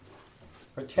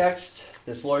Our text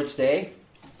this Lord's Day,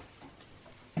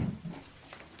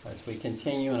 as we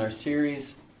continue in our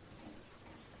series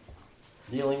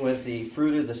dealing with the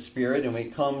fruit of the Spirit, and we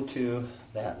come to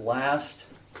that last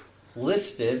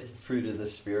listed fruit of the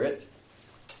Spirit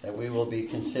that we will be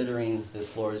considering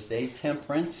this Lord's Day,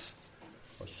 temperance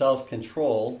or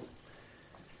self-control.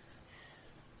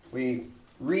 We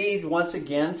read once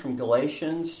again from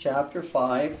Galatians chapter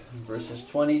 5, verses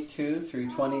 22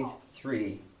 through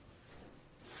 23.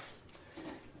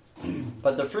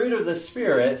 But the fruit of the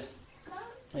Spirit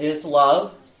is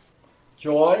love,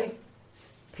 joy,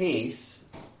 peace,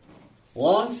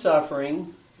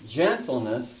 long-suffering,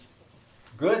 gentleness,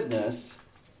 goodness,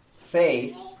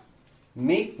 faith,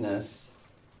 meekness,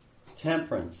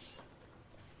 temperance.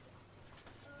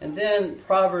 And then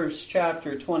Proverbs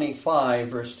chapter 25,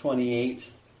 verse 28.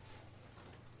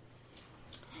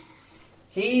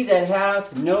 He that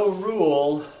hath no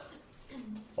rule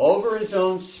over his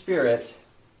own spirit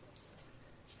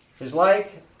is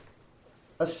like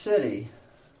a city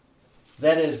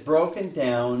that is broken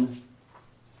down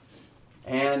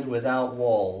and without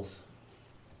walls.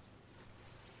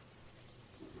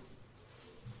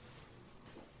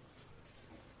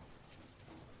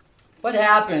 What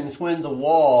happens when the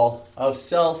wall of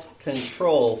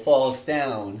self-control falls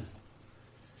down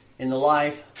in the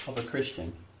life of a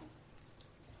Christian?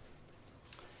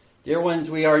 Dear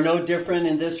ones, we are no different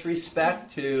in this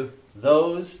respect to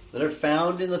those that are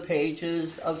found in the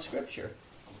pages of Scripture.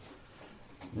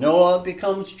 Noah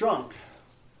becomes drunk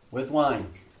with wine.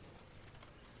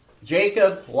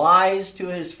 Jacob lies to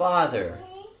his father,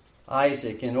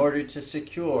 Isaac, in order to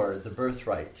secure the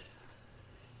birthright.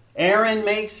 Aaron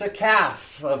makes a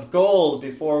calf of gold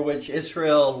before which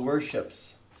Israel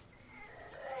worships.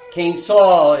 King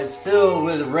Saul is filled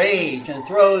with rage and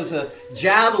throws a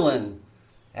javelin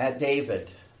at David.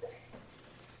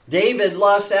 David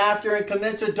lusts after and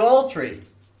commits adultery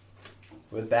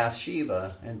with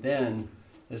Bathsheba, and then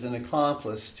is an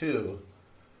accomplice to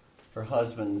her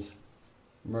husband's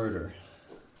murder.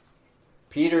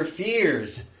 Peter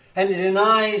fears and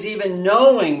denies even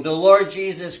knowing the Lord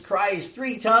Jesus Christ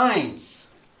 3 times.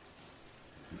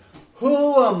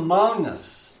 Who among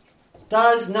us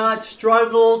does not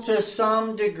struggle to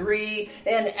some degree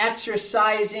in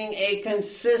exercising a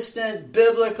consistent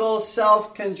biblical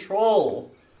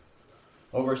self-control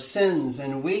over sins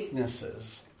and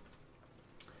weaknesses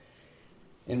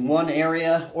in one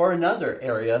area or another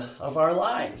area of our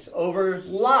lives, over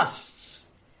lusts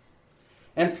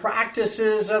and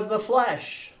practices of the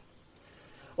flesh,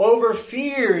 over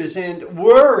fears and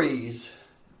worries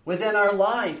within our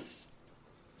lives,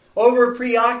 over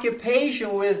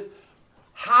preoccupation with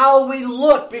how we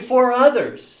look before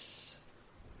others,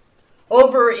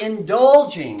 over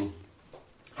indulging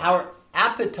our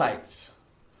appetites,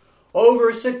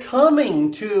 over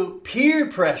succumbing to peer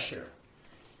pressure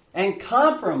and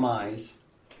compromise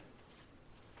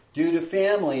due to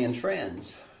family and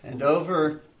friends, and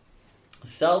over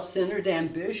self-centered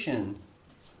ambition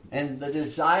and the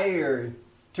desire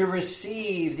to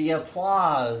receive the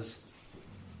applause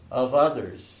of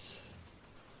others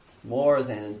more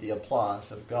than the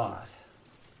applause of God.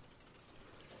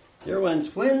 Dear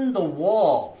ones, when the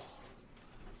wall,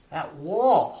 that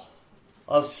wall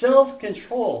of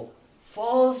self-control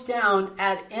falls down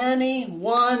at any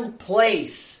one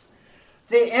place,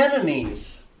 the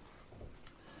enemies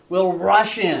will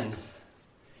rush in.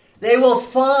 They will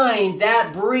find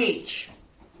that breach,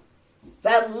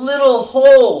 that little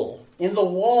hole in the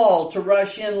wall to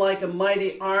rush in like a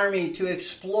mighty army to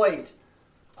exploit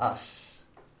us.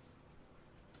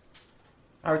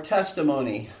 Our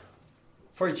testimony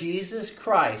for Jesus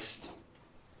Christ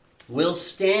will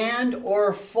stand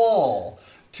or fall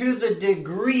to the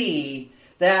degree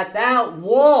that that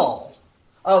wall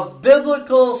of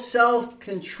biblical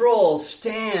self-control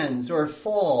stands or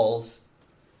falls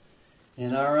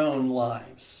in our own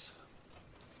lives.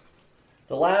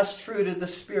 The last fruit of the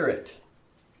Spirit,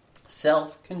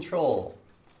 self-control,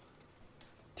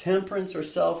 temperance or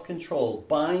self-control,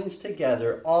 binds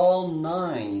together all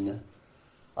 9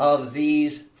 of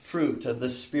these fruit of the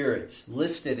Spirit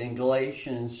listed in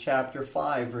Galatians chapter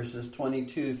 5, verses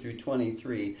 22 through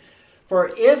 23. For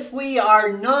if we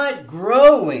are not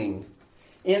growing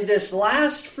in this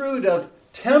last fruit of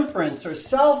temperance or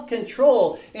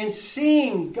self-control, in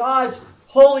seeing God's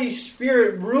Holy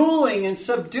Spirit ruling and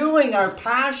subduing our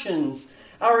passions,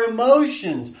 our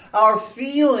emotions, our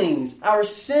feelings, our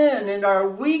sin, and our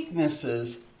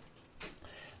weaknesses,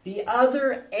 the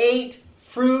other 8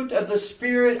 fruit of the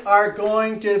Spirit are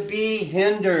going to be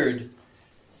hindered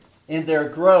in their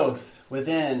growth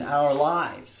within our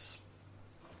lives.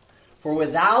 For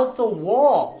without the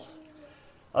wall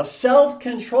of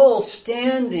self-control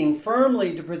standing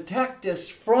firmly to protect us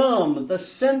from the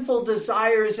sinful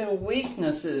desires and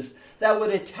weaknesses that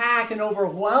would attack and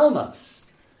overwhelm us,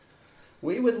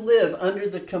 we would live under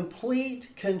the complete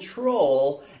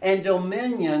control and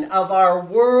dominion of our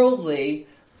worldly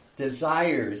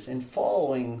desires and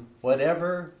following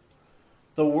whatever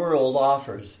the world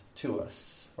offers to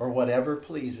us or whatever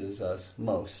pleases us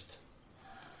most.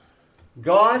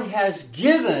 God has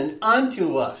given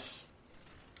unto us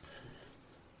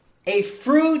a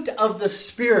fruit of the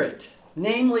Spirit,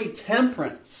 namely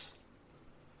temperance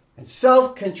and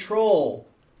self-control,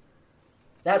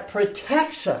 that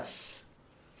protects us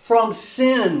from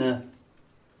sin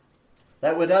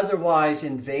that would otherwise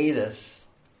invade us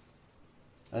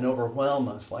and overwhelm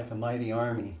us like a mighty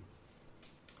army.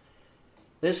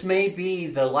 This may be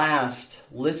the last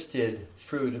listed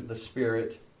fruit of the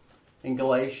Spirit in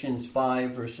Galatians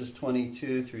 5, verses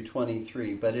 22 through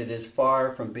 23, but it is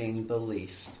far from being the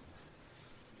least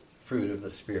fruit of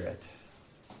the Spirit.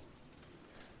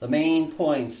 The main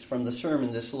points from the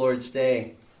sermon this Lord's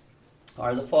Day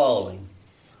are the following.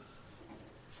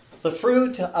 The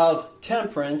fruit of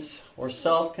temperance or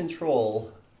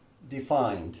self-control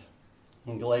defined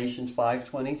in Galatians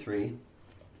 5:23.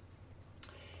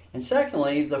 And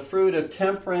secondly, the fruit of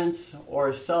temperance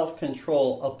or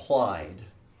self-control applied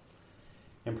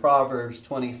in Proverbs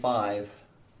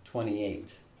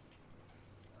 25:28.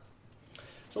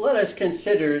 So let us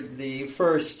consider the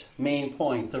first main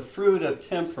point, the fruit of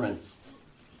temperance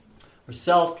or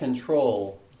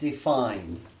self-control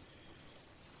defined.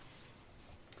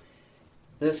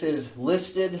 This is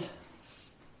listed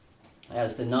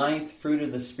as the ninth fruit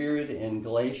of the Spirit in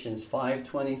Galatians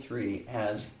 5:23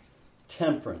 as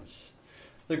temperance.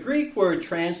 The Greek word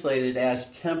translated as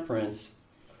temperance,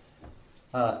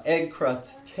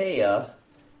 egkratheia,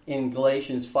 in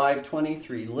Galatians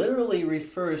 5:23 literally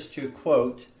refers to,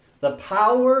 quote, the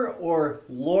power or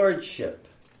lordship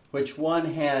which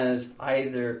one has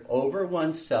either over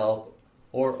oneself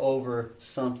or over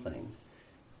something,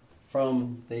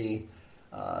 from the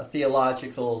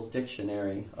Theological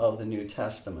Dictionary of the New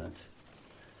Testament.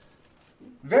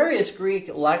 Various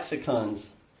Greek lexicons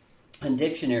and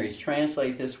dictionaries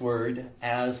translate this word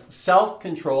as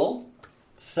self-control,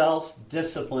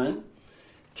 self-discipline,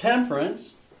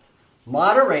 temperance,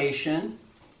 moderation,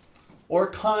 or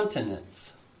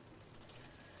continence.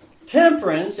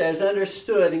 Temperance, as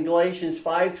understood in Galatians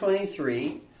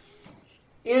 5:23,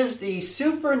 is the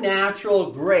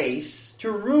supernatural grace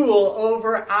to rule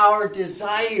over our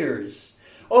desires,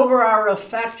 over our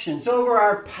affections, over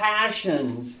our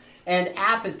passions and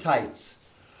appetites,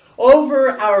 over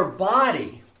our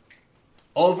body,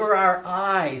 over our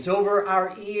eyes, over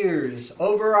our ears,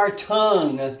 over our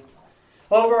tongue,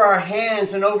 over our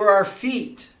hands and over our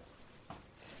feet,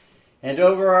 and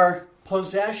over our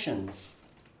possessions,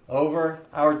 over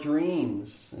our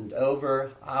dreams, and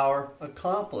over our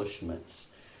accomplishments,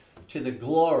 to the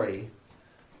glory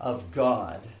of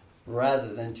God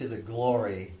rather than to the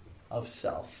glory of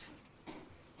self.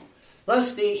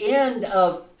 Thus, the end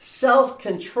of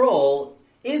self-control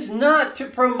is not to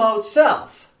promote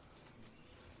self,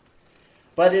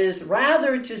 but is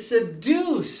rather to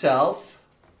subdue self,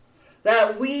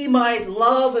 that we might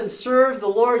love and serve the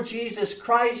Lord Jesus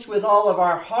Christ with all of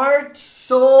our heart,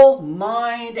 soul,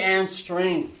 mind, and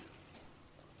strength.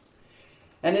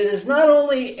 And it is not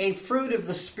only a fruit of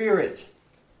the Spirit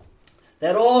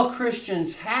that all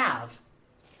Christians have,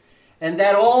 and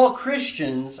that all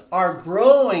Christians are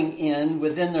growing in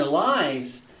within their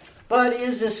lives, but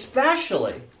is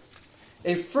especially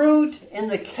a fruit in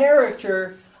the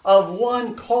character of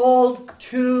one called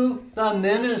to the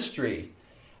ministry,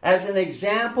 as an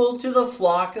example to the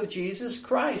flock of Jesus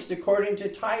Christ, according to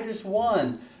Titus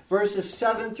 1, verses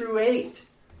 7 through 8,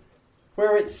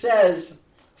 where it says,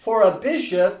 for a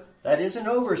bishop, that is an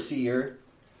overseer,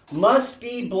 must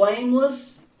be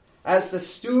blameless as the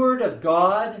steward of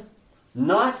God,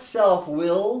 not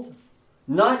self-willed,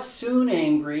 not soon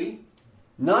angry,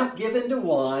 not given to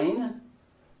wine,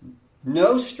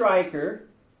 no striker,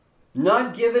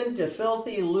 not given to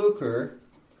filthy lucre,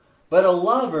 but a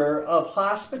lover of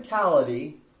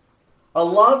hospitality, a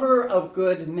lover of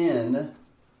good men,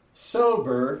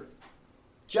 sober,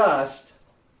 just,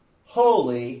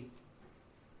 holy,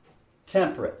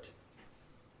 temperate,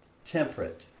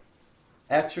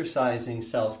 exercising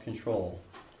self-control.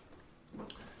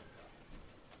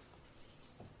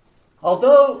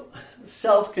 Although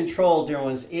self-control, dear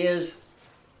ones, is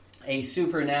a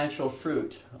supernatural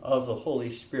fruit of the Holy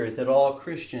Spirit that all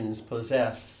Christians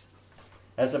possess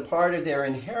as a part of their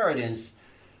inheritance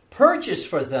purchased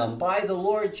for them by the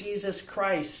Lord Jesus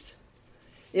Christ.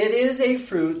 It is a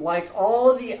fruit like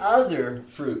all the other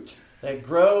fruit that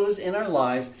grows in our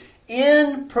lives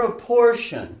in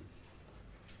proportion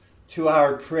to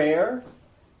our prayer,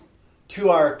 to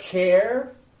our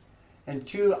care, and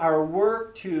to our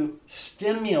work to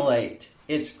stimulate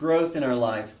its growth in our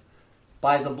life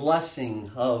by the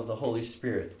blessing of the Holy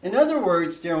Spirit. In other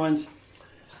words, dear ones,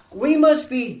 we must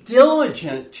be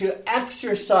diligent to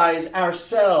exercise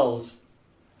ourselves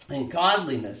in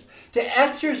godliness, to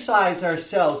exercise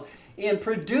ourselves in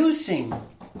producing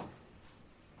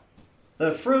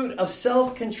the fruit of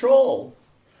self-control.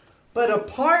 But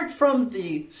apart from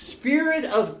the Spirit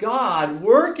of God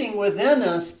working within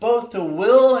us both to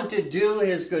will and to do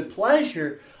His good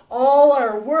pleasure, all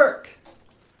our work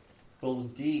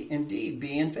will indeed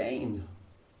be in vain.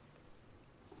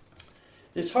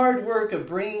 This hard work of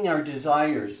bringing our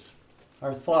desires,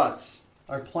 our thoughts,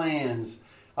 our plans,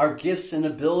 our gifts and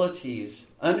abilities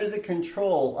under the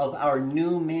control of our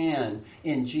new man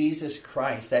in Jesus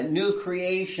Christ, that new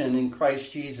creation in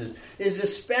Christ Jesus, is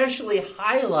especially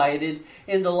highlighted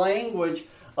in the language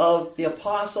of the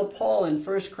Apostle Paul in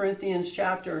 1 Corinthians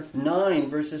chapter 9,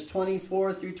 verses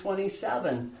 24 through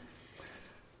 27,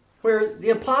 where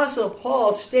the Apostle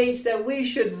Paul states that we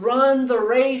should run the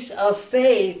race of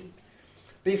faith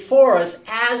before us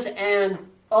as an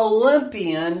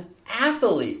Olympian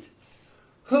athlete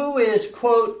who is,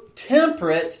 quote,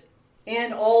 temperate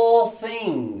in all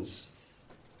things.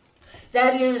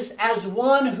 That is, as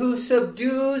one who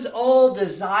subdues all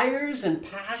desires and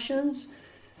passions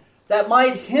that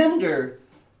might hinder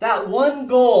that one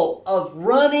goal of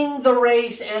running the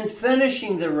race and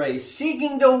finishing the race,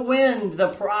 seeking to win the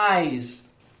prize.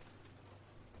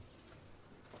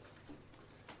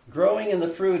 Growing in the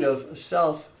fruit of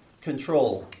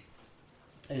self-control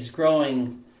is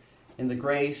growing in the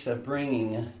grace of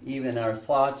bringing even our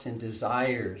thoughts and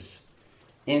desires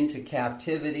into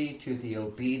captivity to the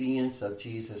obedience of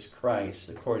Jesus Christ,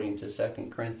 according to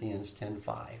 2 Corinthians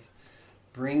 10:5.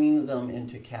 Bringing them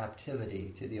into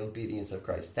captivity to the obedience of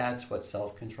Christ. That's what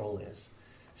self-control is.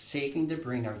 Seeking to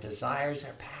bring our desires,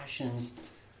 our passions,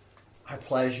 our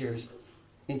pleasures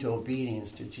into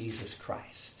obedience to Jesus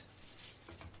Christ.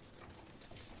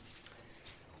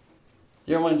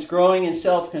 Dear ones, growing in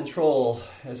self-control,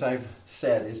 as I've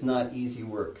said, is not easy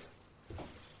work.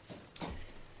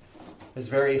 It's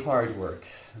very hard work,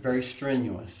 very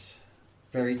strenuous,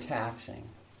 very taxing.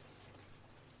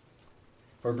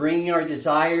 For bringing our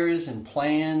desires and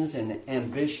plans and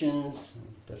ambitions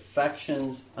and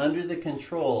affections under the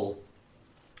control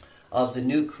of the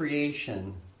new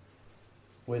creation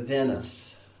within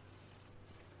us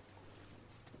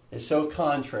is so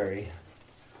contrary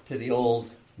to the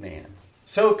old man.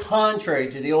 So contrary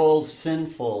to the old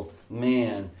sinful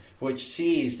man, which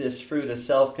sees this fruit of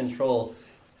self-control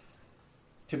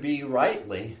to be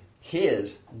rightly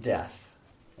his death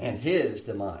and his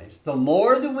demise. The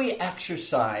more that we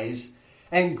exercise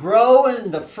and grow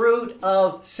in the fruit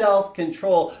of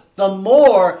self-control, the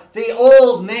more the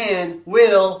old man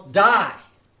will die.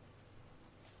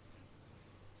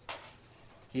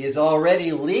 He is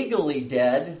already legally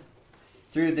dead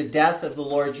through the death of the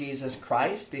Lord Jesus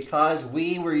Christ, because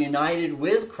we were united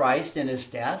with Christ in his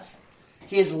death.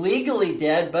 He is legally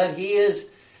dead, but he is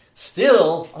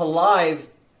still alive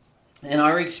in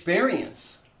our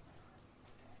experience.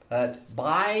 But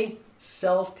by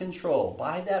self-control,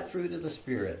 by that fruit of the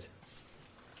Spirit,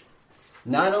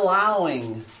 not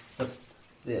allowing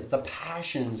the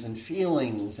passions and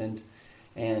feelings and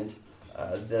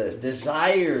the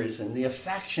desires and the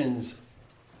affections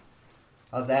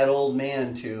of that old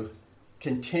man to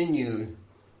continue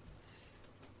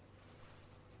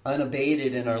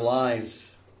unabated in our lives,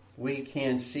 we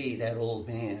can see that old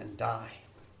man die.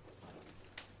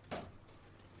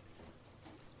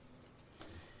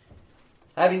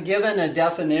 Having given a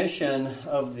definition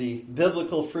of the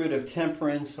biblical fruit of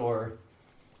temperance or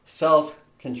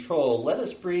self-control, let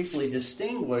us briefly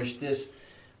distinguish this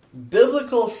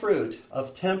biblical fruit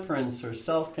of temperance or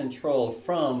self-control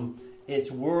from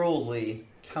its worldly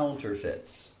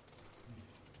counterfeits.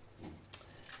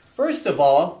 First of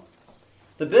all,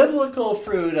 the biblical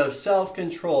fruit of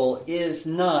self-control is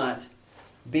not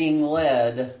being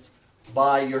led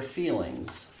by your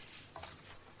feelings.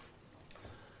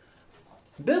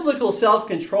 Biblical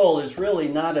self-control is really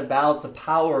not about the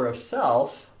power of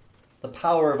self, the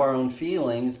power of our own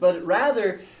feelings, but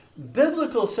rather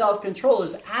biblical self-control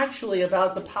is actually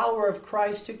about the power of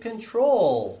Christ to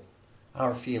control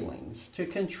our feelings, to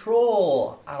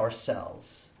control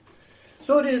ourselves.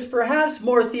 So it is perhaps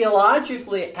more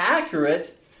theologically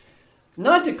accurate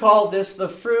not to call this the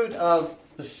fruit of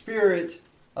the spirit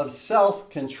of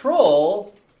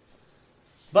self-control,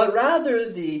 but rather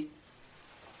the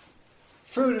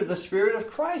fruit of the Spirit of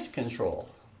Christ control.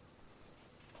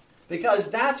 Because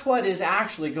that's what is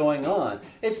actually going on.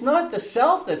 It's not the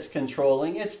self that's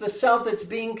controlling, it's the self that's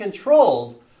being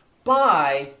controlled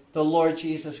by the Lord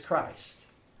Jesus Christ.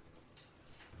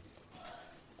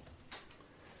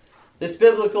 This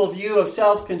biblical view of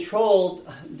self-control,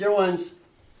 dear ones,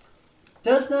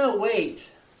 does not wait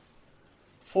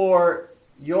for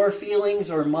your feelings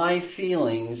or my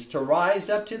feelings to rise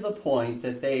up to the point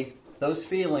that those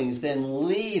feelings then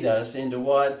lead us into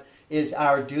what is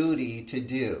our duty to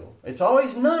do. It's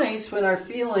always nice when our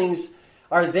feelings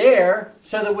are there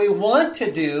so that we want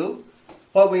to do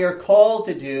what we are called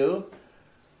to do.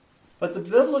 But the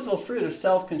biblical fruit of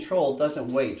self-control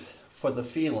doesn't wait for the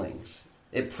feelings.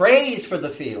 It prays for the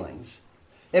feelings.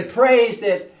 It prays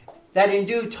that in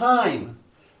due time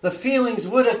the feelings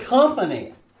would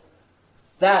accompany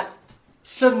that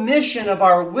submission of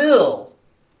our will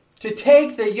to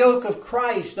take the yoke of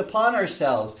Christ upon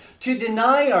ourselves, to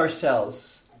deny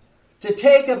ourselves, to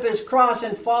take up His cross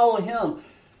and follow Him.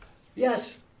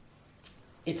 Yes,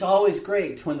 it's always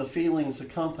great when the feelings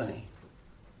accompany.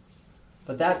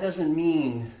 But that doesn't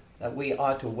mean that we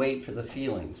ought to wait for the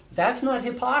feelings. That's not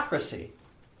hypocrisy.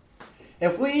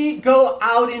 If we go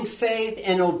out in faith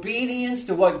and obedience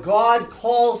to what God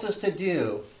calls us to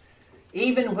do,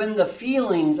 even when the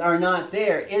feelings are not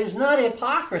there, it is not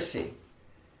hypocrisy.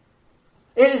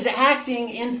 It is acting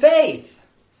in faith.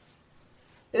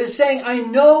 It is saying, I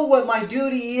know what my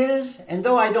duty is, and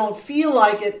though I don't feel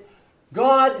like it,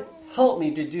 God, help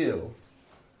me to do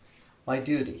my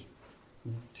duty,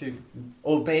 to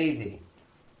obey Thee,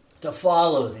 to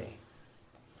follow Thee.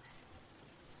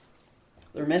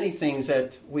 There are many things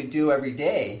that we do every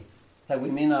day that we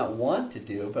may not want to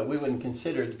do, but we wouldn't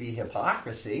consider it to be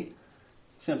hypocrisy,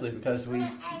 simply because we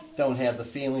don't have the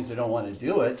feelings or don't want to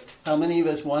do it. How many of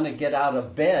us want to get out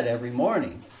of bed every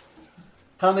morning?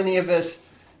 How many of us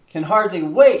can hardly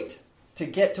wait to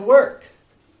get to work?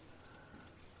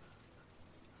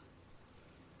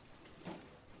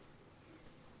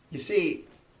 You see,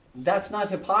 that's not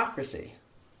hypocrisy.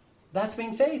 That's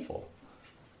being faithful.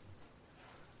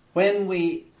 When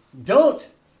we don't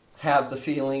have the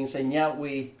feelings and yet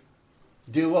we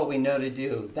do what we know to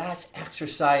do, that's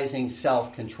exercising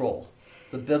self-control,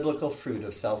 the biblical fruit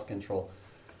of self-control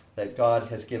that God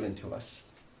has given to us.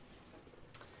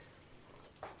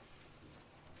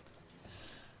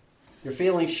 Your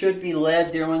feelings should be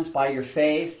led, dear ones, by your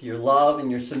faith, your love, and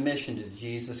your submission to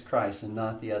Jesus Christ, and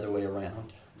not the other way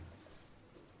around.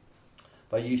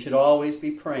 But you should always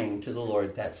be praying to the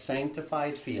Lord that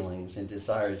sanctified feelings and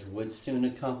desires would soon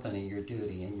accompany your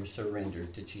duty and your surrender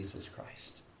to Jesus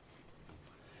Christ.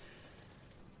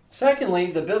 Secondly,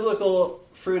 the biblical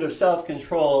fruit of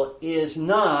self-control is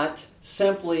not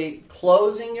simply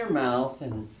closing your mouth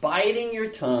and biting your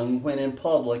tongue when in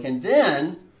public, and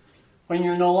then, when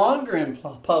you're no longer in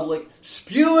public,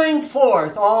 spewing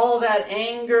forth all that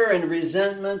anger and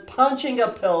resentment, punching a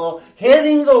pillow,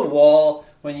 hitting the wall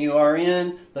when you are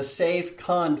in the safe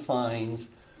confines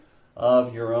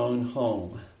of your own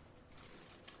home.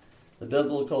 The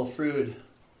biblical fruit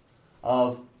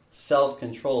of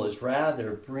self-control is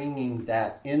rather bringing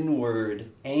that inward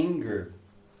anger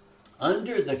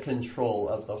under the control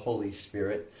of the Holy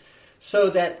Spirit, so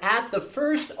that at the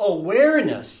first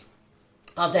awareness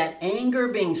of that anger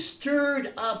being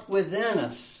stirred up within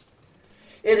us,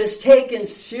 it is taken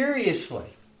seriously.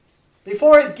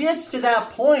 Before it gets to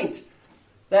that point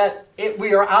that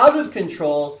we are out of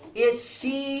control, it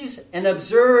sees and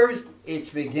observes it's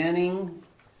beginning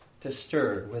to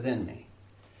stir within me.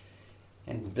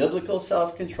 And biblical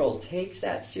self-control takes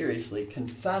that seriously,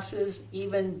 confesses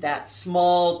even that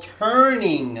small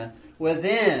turning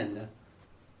within,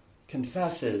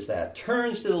 confesses that,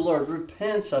 turns to the Lord,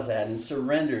 repents of that, and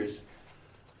surrenders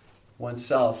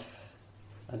oneself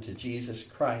unto Jesus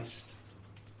Christ,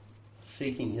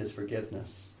 seeking His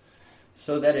forgiveness,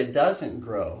 so that it doesn't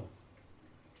grow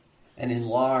and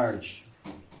enlarge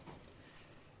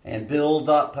and build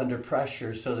up under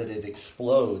pressure so that it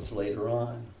explodes later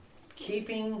on.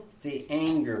 Keeping the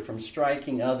anger from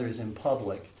striking others in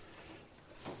public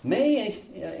may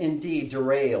indeed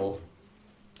derail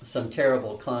some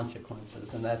terrible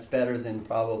consequences, and that's better than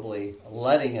probably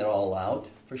letting it all out,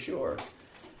 for sure.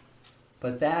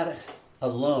 But that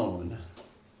alone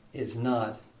is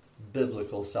not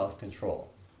biblical self-control.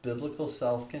 Biblical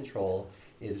self-control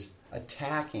is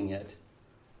attacking it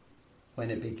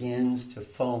when it begins to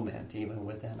foment even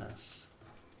within us.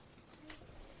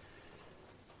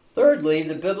 Thirdly,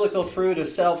 the biblical fruit of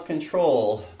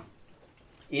self-control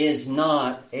is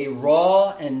not a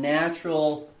raw and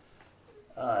natural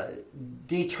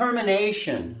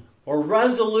determination or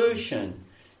resolution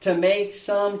to make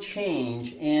some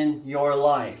change in your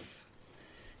life.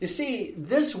 You see,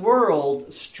 this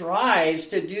world strives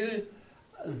to do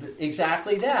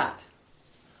exactly that.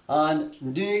 On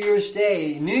New Year's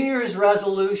Day, New Year's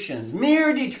resolutions,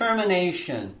 mere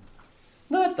determination,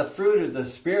 not the fruit of the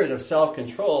spirit of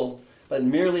self-control, but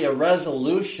merely a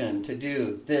resolution to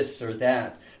do this or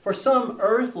that for some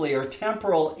earthly or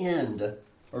temporal end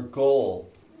or goal.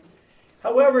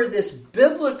 However, this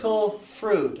biblical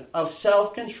fruit of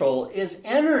self-control is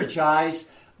energized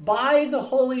by the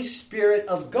Holy Spirit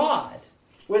of God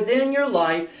within your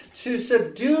life to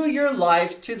subdue your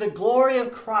life to the glory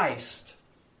of Christ,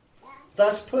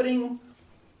 thus putting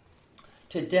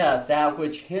to death that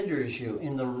which hinders you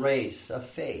in the race of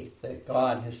faith that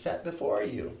God has set before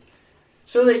you,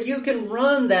 so that you can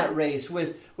run that race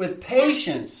with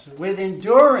patience, with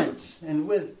endurance, and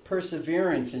with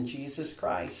perseverance in Jesus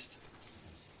Christ.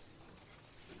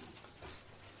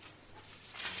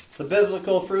 The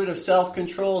biblical fruit of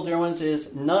self-control, dear ones,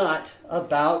 is not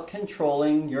about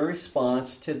controlling your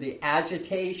response to the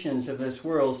agitations of this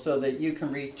world so that you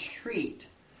can retreat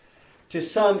to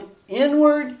some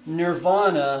inward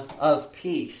nirvana of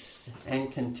peace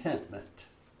and contentment.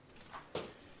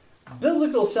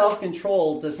 Biblical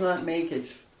self-control does not make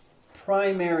its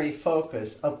primary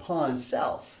focus upon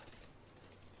self,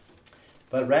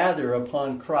 but rather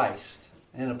upon Christ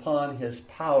and upon His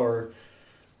power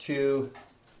to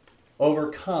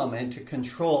overcome and to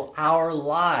control our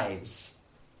lives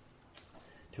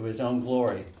to His own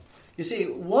glory. You see,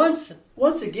 once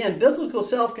again, biblical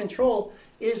self-control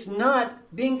is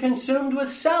not being consumed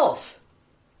with self,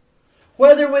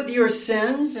 whether with your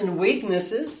sins and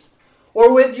weaknesses,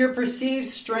 or with your perceived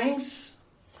strengths,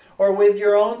 or with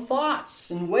your own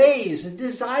thoughts and ways and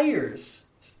desires.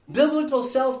 Biblical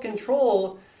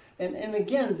self-control, and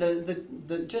again,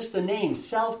 just the name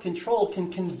self-control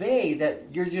can convey that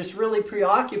you're just really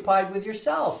preoccupied with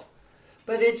yourself.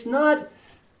 But it's not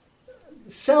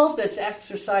self that's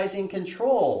exercising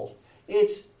control.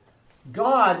 It's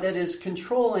God that is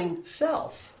controlling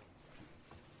self.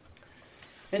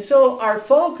 And so our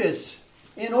focus,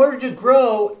 in order to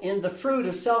grow in the fruit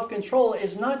of self-control,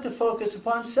 is not to focus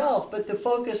upon self, but to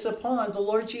focus upon the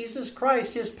Lord Jesus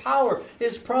Christ, His power,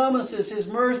 His promises, His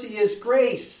mercy, His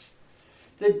grace.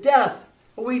 The death,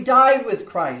 we died with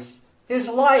Christ. His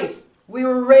life, we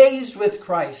were raised with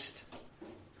Christ.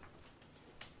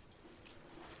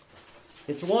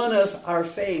 It's one of our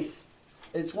faith.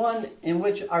 It's one in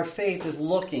which our faith is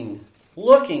looking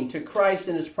to Christ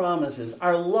and His promises.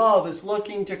 Our love is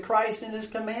looking to Christ and His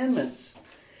commandments.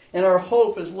 And our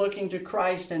hope is looking to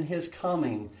Christ and His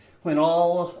coming, when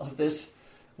all of this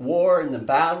war and the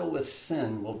battle with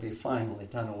sin will be finally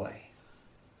done away.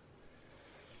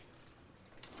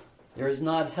 There is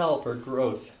not help or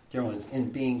growth, dear ones,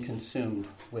 in being consumed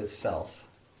with self.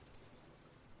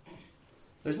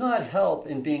 There's not help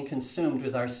in being consumed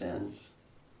with our sins.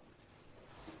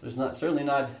 There's certainly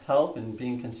not help in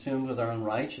being consumed with our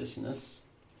unrighteousness.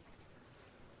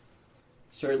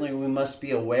 Certainly we must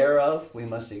be aware of, we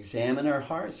must examine our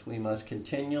hearts, we must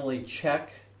continually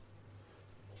check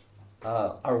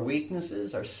our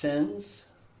weaknesses, our sins,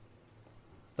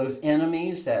 those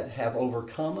enemies that have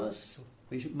overcome us.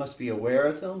 We must be aware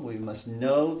of them. We must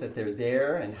know that they're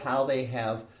there and how they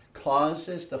have caused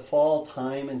us to fall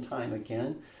time and time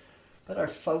again. But our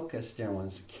focus, dear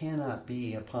ones, cannot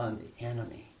be upon the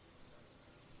enemy.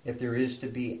 If there is to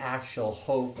be actual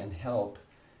hope and help,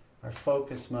 our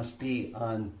focus must be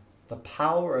on the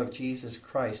power of Jesus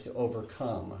Christ to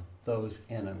overcome those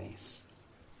enemies.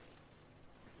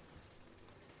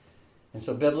 And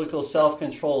so biblical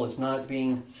self-control is not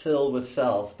being filled with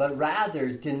self, but rather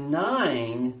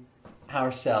denying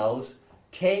ourselves,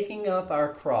 taking up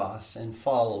our cross, and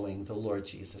following the Lord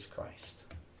Jesus Christ.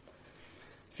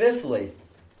 Fifthly,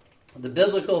 the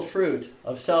biblical fruit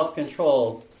of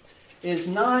self-control is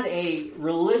not a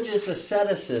religious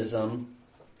asceticism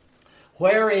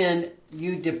wherein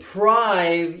you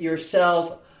deprive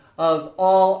yourself of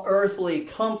all earthly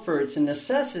comforts and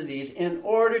necessities in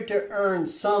order to earn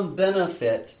some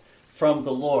benefit from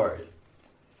the Lord,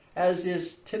 as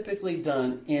is typically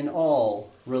done in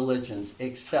all religions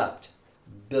except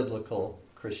biblical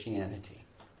Christianity.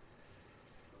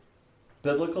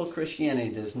 Biblical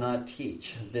Christianity does not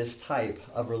teach this type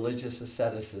of religious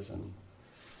asceticism.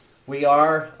 We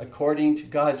are, according to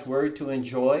God's word, to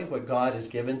enjoy what God has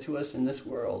given to us in this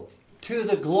world, to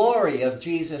the glory of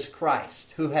Jesus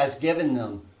Christ, who has given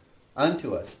them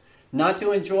unto us. Not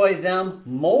to enjoy them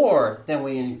more than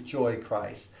we enjoy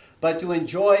Christ, but to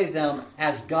enjoy them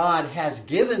as God has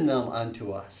given them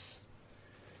unto us.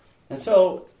 And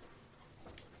so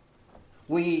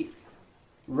we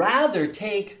rather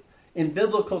take, in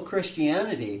biblical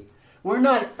Christianity, we're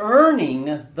not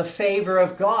earning the favor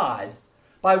of God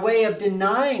by way of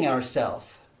denying ourselves.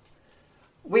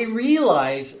 We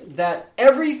realize that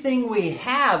everything we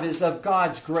have is of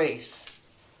God's grace.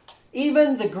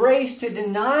 Even the grace to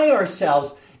deny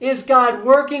ourselves is God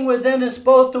working within us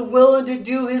both to will and to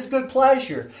do His good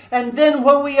pleasure. And then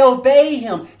when we obey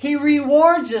Him, He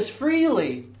rewards us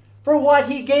freely for what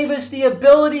He gave us the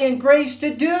ability and grace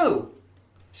to do,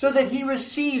 so that He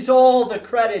receives all the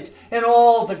credit and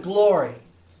all the glory,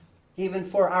 even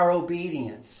for our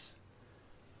obedience.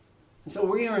 And so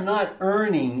we are not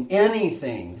earning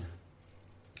anything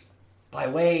by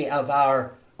way of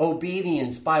our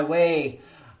obedience, by way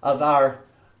of our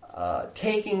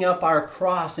taking up our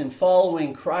cross and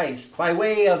following Christ, by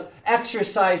way of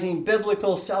exercising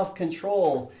biblical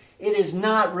self-control. It is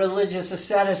not religious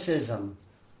asceticism.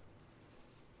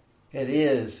 It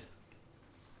is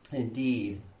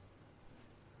indeed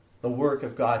the work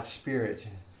of God's Spirit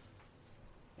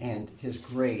and His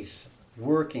grace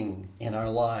working in our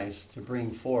lives to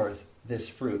bring forth this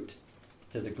fruit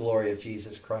to the glory of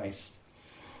Jesus Christ.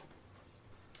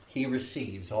 He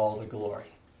receives all the glory.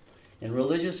 In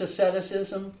religious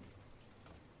asceticism,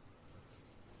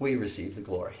 we receive the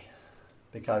glory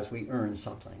because we earn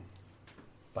something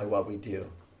by what we do.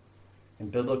 In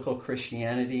biblical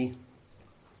Christianity,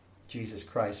 Jesus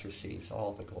Christ receives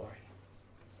all the glory.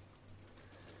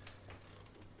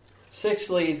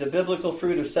 Sixthly, the biblical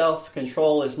fruit of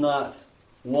self-control is not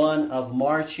one of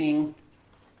marching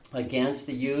against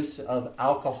the use of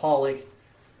alcoholic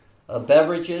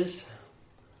beverages.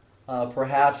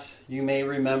 Perhaps you may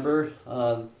remember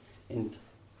in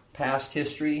past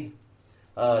history,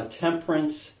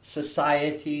 temperance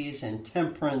societies and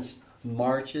temperance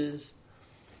marches.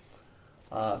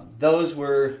 Those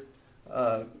were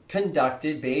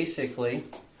conducted basically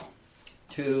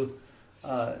to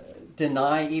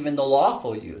deny even the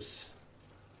lawful use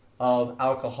of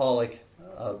alcoholic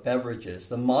beverages,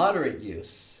 the moderate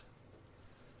use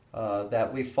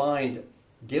that we find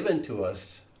given to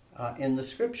us in the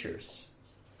Scriptures.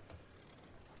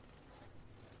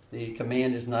 The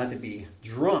command is not to be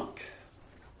drunk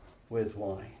with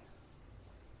wine.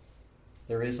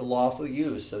 There is a lawful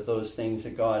use of those things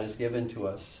that God has given to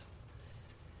us.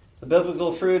 The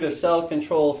biblical fruit of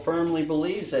self-control firmly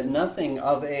believes that nothing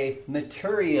of a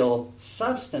material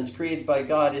substance created by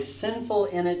God is sinful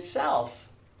in itself.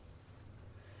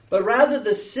 But rather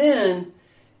the sin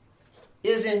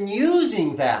is in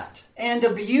using that and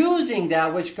abusing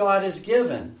that which God has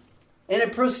given. And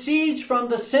it proceeds from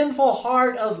the sinful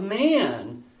heart of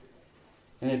man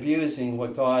in abusing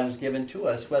what God has given to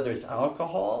us, whether it's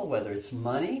alcohol, whether it's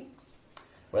money,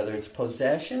 whether it's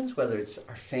possessions, whether it's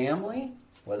our family,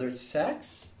 whether it's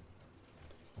sex.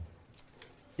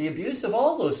 The abuse of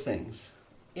all those things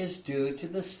is due to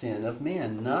the sin of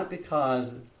man, not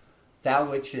because that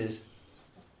which is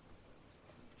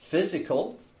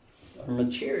physical or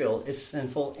material is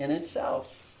sinful in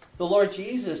itself. The Lord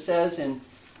Jesus says in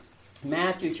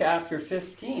Matthew chapter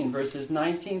 15, verses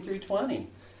 19 through 20,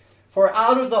 "For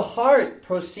out of the heart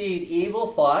proceed evil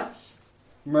thoughts,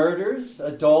 murders,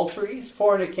 adulteries,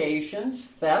 fornications,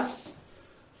 thefts,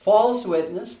 false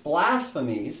witness,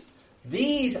 blasphemies.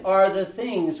 These are the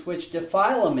things which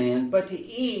defile a man, but to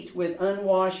eat with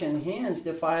unwashen hands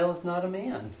defileth not a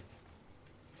man."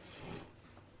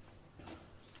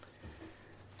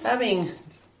 Having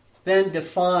then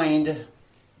defined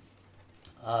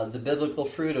the biblical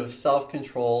fruit of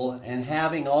self-control, and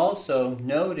having also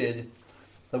noted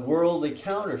the worldly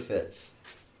counterfeits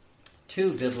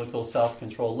to biblical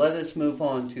self-control, let us move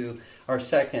on to our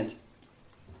second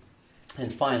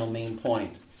and final main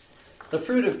point. The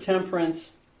fruit of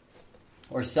temperance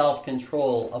or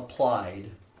self-control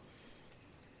applied.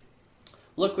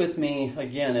 Look with me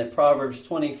again at Proverbs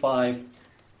 25,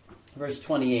 verse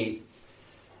 28.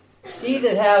 "He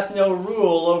that hath no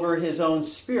rule over his own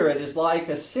spirit is like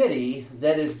a city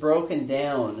that is broken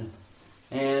down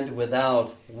and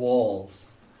without walls."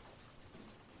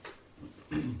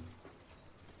 I'm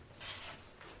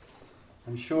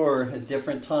sure at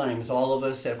different times all of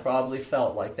us have probably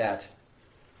felt like that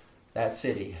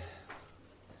city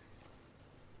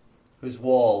whose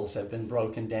walls have been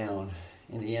broken down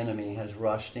and the enemy has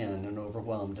rushed in and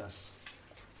overwhelmed us.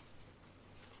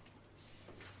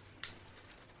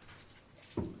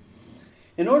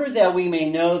 In order that we may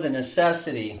know the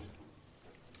necessity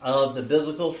of the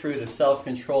biblical fruit of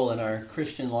self-control in our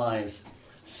Christian lives,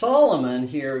 Solomon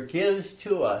here gives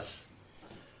to us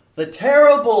the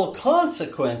terrible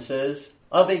consequences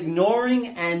of ignoring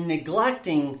and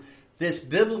neglecting this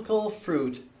biblical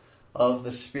fruit of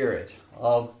the Spirit,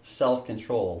 of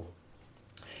self-control.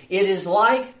 It is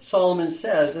like, Solomon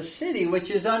says, a city which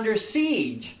is under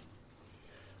siege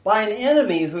by an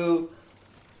enemy who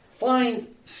finds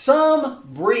some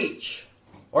breach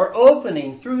or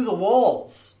opening through the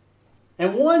walls.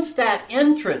 And once that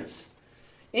entrance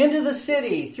into the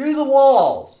city through the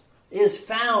walls is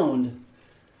found,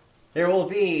 there will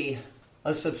be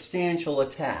a substantial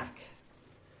attack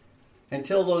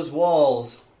until those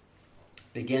walls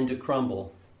begin to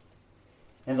crumble.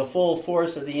 And the full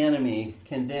force of the enemy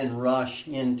can then rush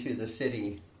into the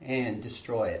city and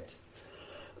destroy it.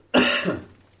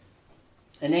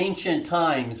 In ancient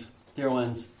times, dear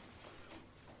ones,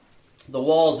 the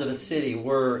walls of a city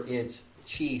were its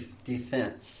chief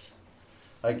defense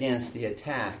against the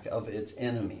attack of its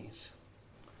enemies.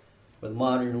 With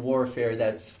modern warfare,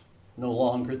 that's no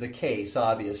longer the case,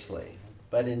 obviously.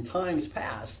 But in times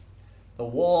past, the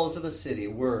walls of a city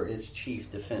were its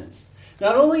chief defense.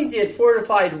 Not only did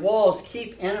fortified walls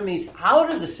keep enemies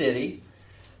out of the city,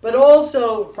 but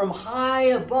also from high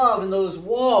above in those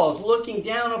walls, looking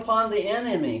down upon the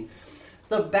enemy,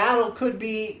 the battle could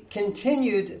be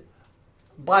continued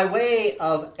by way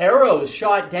of arrows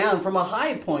shot down from a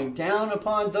high point down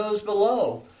upon those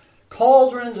below.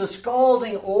 Cauldrons of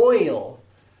scalding oil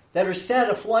that are set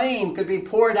aflame could be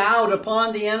poured out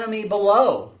upon the enemy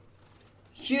below.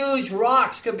 Huge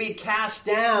rocks could be cast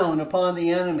down upon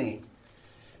the enemy.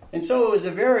 And so it was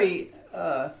a very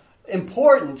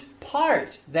important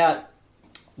part that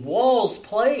walls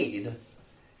played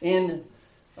in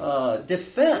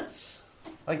defense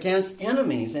against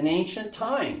enemies in ancient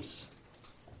times.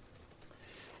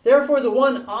 Therefore, the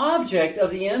one object of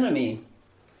the enemy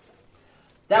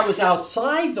that was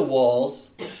outside the walls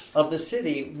of the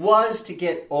city was to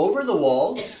get over the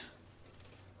walls,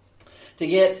 to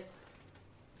get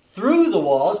through the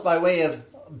walls by way of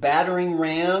battering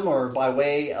ram or by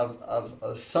way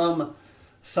of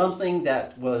something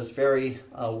that was very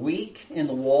weak in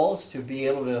the walls, to be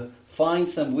able to find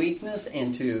some weakness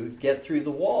and to get through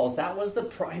the walls. That was the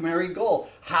primary goal.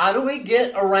 How do we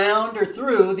get around or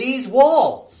through these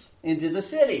walls into the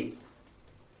city?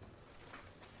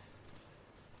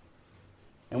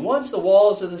 And once the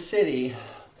walls of the city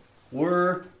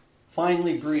were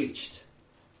finally breached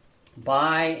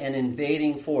by an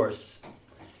invading force,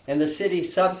 and the city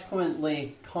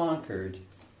subsequently conquered,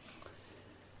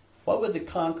 what would the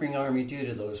conquering army do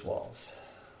to those walls?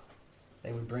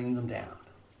 They would bring them down.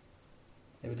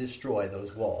 They would destroy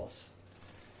those walls.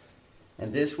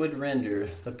 And this would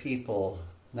render the people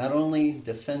not only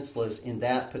defenseless in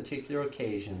that particular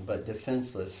occasion, but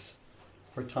defenseless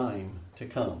for time to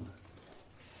come.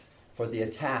 For the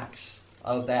attacks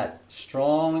of that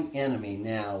strong enemy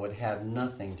now would have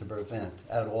nothing to prevent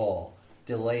at all,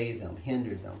 delay them,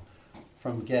 hinder them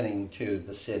from getting to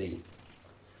the city.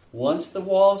 Once the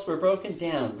walls were broken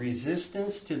down,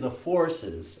 resistance to the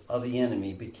forces of the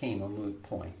enemy became a moot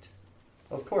point.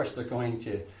 Of course, they're going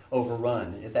to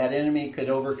overrun. If that enemy could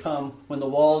overcome when the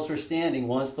walls were standing,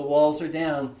 once the walls are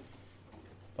down,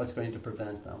 what's going to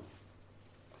prevent them?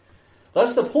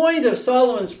 Thus, the point of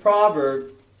Solomon's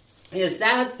proverb is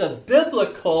that the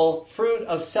biblical fruit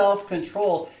of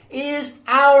self-control is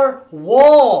our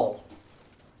wall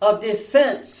of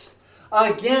defense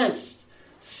against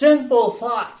sinful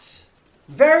thoughts,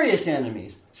 various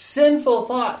enemies, sinful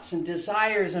thoughts and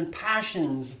desires and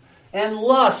passions and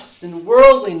lusts and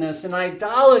worldliness and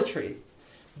idolatry,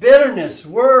 bitterness,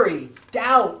 worry,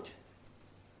 doubt,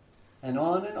 and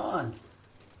on and on.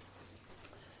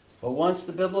 But once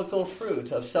the biblical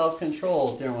fruit of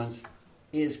self-control, dear ones,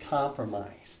 is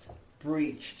compromised,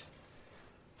 breached,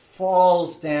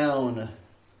 falls down,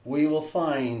 we will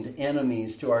find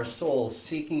enemies to our souls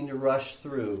seeking to rush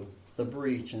through the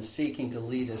breach and seeking to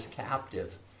lead us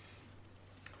captive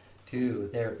to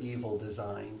their evil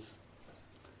designs.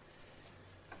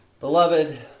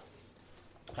 Beloved,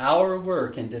 our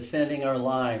work in defending our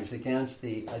lives against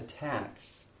the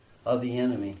attacks of the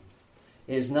enemy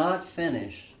is not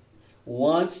finished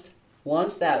once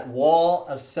that wall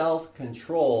of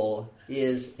self-control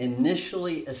is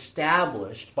initially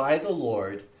established by the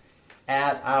Lord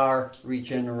at our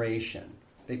regeneration.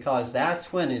 Because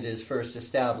that's when it is first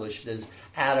established, is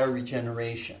at our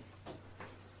regeneration.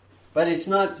 But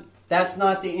that's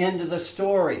not the end of the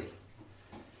story.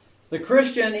 The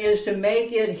Christian is to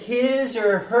make it his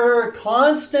or her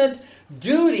constant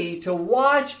duty to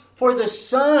watch for the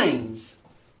signs,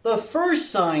 the first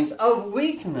signs of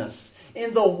weakness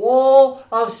in the wall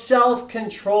of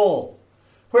self-control,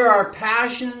 where our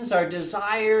passions, our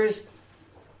desires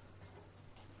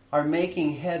are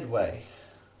making headway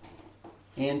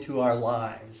into our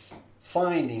lives,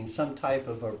 finding some type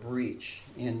of a breach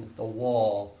in the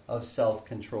wall of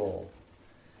self-control.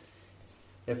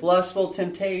 If lustful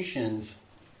temptations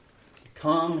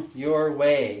come your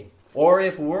way, or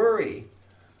if worry,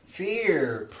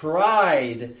 fear,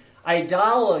 pride,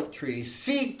 idolatry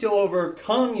seek to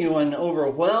overcome you and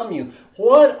overwhelm you,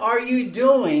 what are you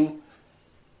doing?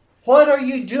 What are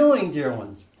you doing, dear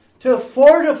ones, to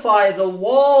fortify the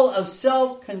wall of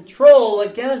self-control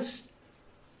against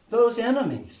those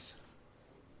enemies?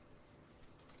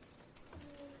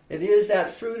 It is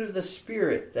that fruit of the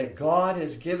Spirit that God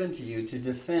has given to you to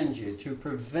defend you, to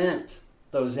prevent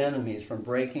those enemies from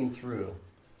breaking through,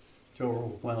 to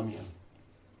overwhelm you.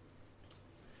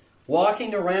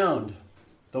 Walking around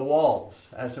the walls,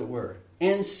 as it were,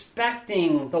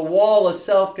 inspecting the wall of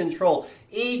self-control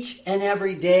each and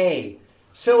every day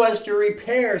so as to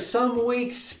repair some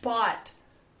weak spot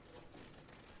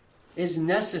is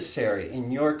necessary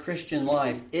in your Christian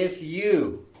life if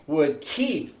you would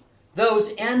keep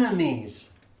those enemies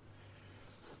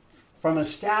from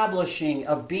establishing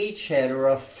a beachhead or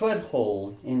a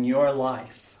foothold in your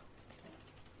life.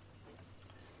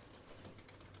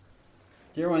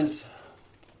 Dear ones,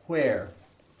 where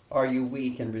are you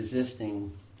weak in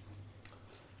resisting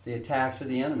the attacks of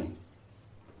the enemy?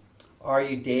 Are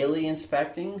you daily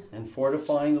inspecting and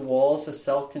fortifying the walls of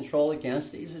self-control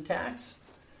against these attacks?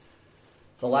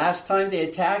 The last time they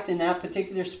attacked in that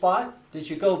particular spot, did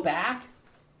you go back?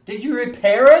 Did you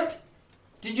repair it?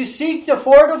 Did you seek to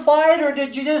fortify it, or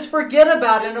did you just forget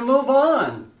about it and move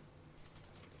on?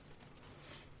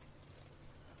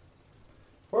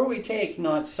 Where we take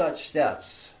not such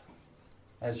steps,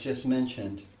 as just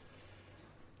mentioned,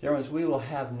 there is we will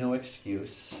have no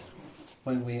excuse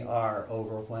when we are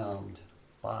overwhelmed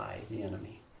by the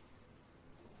enemy.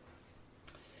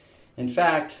 In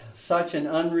fact, such an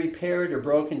unrepaired or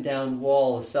broken down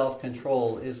wall of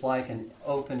self-control is like an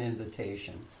open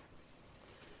invitation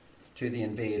to the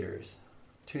invaders,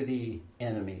 to the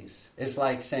enemies. It's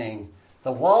like saying,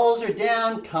 the walls are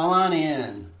down, come on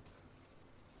in.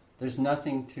 There's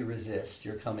nothing to resist,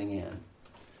 you're coming in.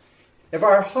 If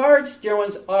our hearts, dear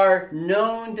ones, are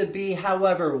known to be,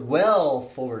 however, well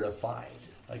fortified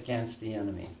against the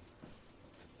enemy,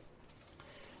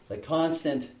 the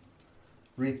constant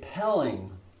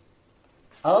repelling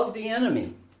of the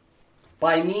enemy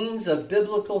by means of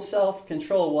biblical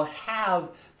self-control will have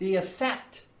the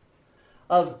effect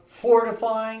of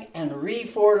fortifying and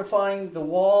refortifying the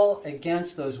wall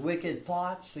against those wicked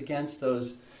thoughts, against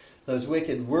those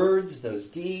wicked words, those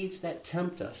deeds that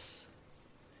tempt us.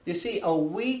 You see, a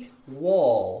weak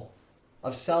wall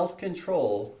of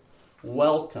self-control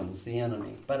welcomes the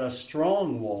enemy, but a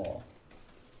strong wall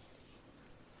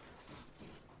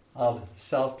of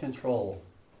self-control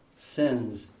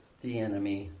sends the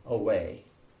enemy away.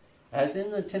 As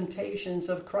in the temptations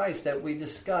of Christ that we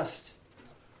discussed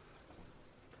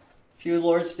a few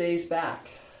Lord's days back.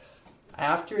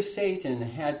 After Satan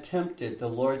had tempted the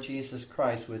Lord Jesus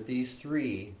Christ with these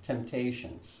three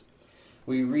temptations,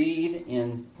 we read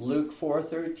in Luke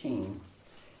 4:13,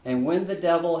 and when the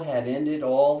devil had ended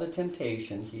all the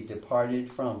temptation, he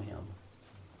departed from him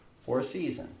for a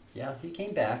season. Yeah, he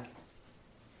came back,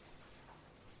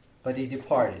 but he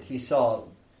departed. He saw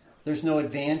there's no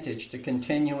advantage to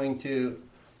continuing to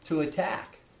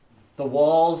attack. The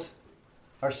walls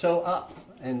are so up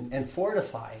and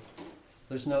fortified.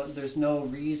 There's no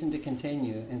reason to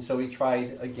continue. And so he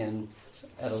tried again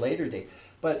at a later date.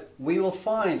 But we will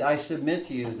find, I submit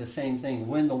to you, the same thing.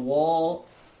 When the wall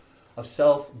of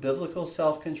biblical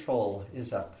self-control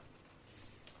is up,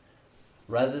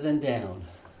 rather than down,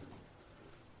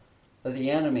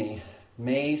 the enemy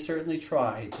may certainly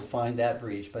try to find that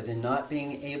breach, but in not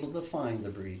being able to find the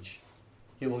breach,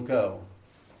 he will go.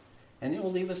 And he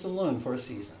will leave us alone for a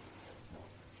season.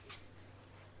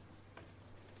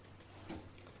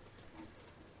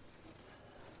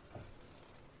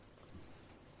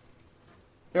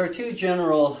 There are two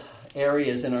general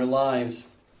areas in our lives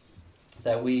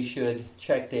that we should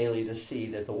check daily to see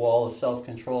that the wall of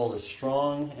self-control is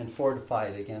strong and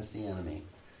fortified against the enemy.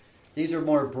 These are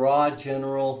more broad,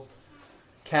 general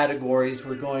categories.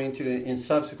 We're going to, in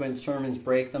subsequent sermons,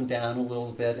 break them down a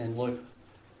little bit and look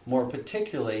more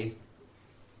particularly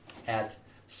at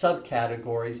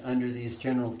subcategories under these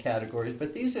general categories.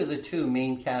 But these are the two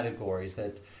main categories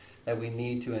that we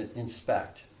need to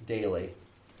inspect daily.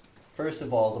 First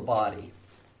of all, the body.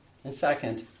 And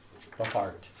second, the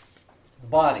heart. The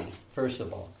body, first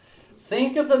of all.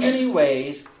 Think of the many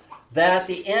ways that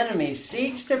the enemy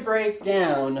seeks to break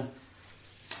down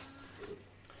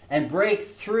and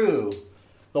break through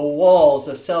the walls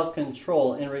of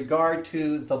self-control in regard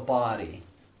to the body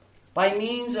by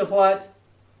means of what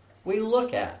we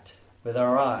look at with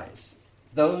our eyes.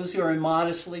 Those who are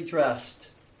immodestly dressed,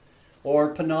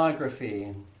 or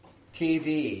pornography,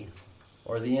 TV,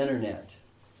 or the internet.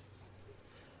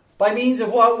 By means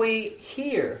of what we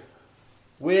hear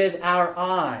with our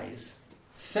eyes,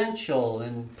 sensual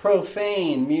and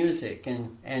profane music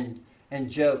and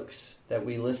jokes that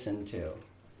we listen to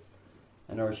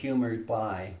and are humored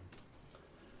by.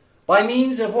 By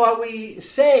means of what we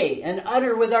say and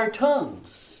utter with our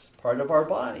tongues, part of our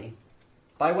body.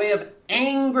 By way of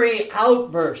angry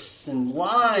outbursts and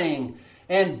lying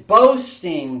and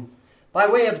boasting, by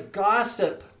way of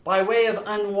gossip, by way of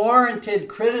unwarranted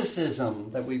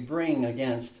criticism that we bring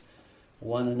against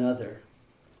one another.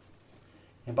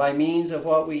 And by means of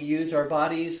what we use our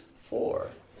bodies for.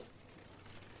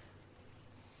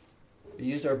 We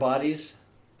use our bodies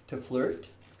to flirt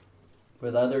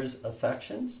with others'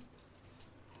 affections.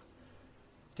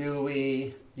 Do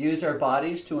we use our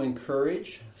bodies to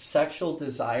encourage sexual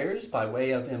desires by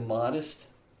way of immodest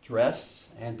dress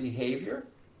and behavior?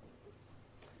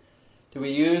 Do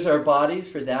we use our bodies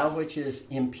for that which is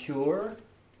impure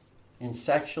in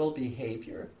sexual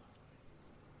behavior?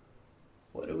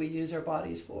 What do we use our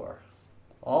bodies for?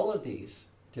 All of these,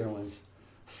 dear ones,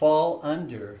 fall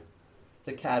under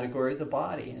the category of the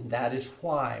body, and that is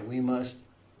why we must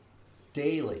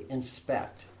daily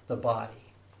inspect the body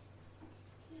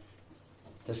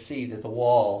to see that the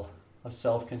wall of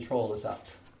self-control is up.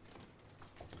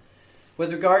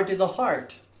 With regard to the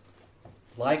heart,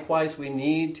 likewise we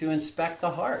need to inspect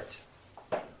the heart.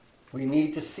 We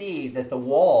need to see that the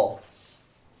wall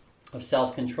of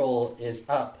self-control is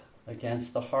up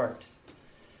against the heart.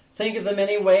 Think of the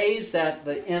many ways that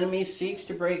the enemy seeks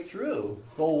to break through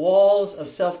the walls of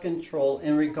self-control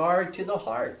in regard to the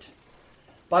heart.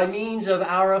 By means of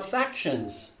our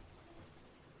affections,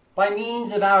 by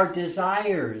means of our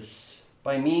desires,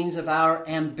 by means of our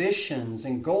ambitions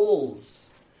and goals,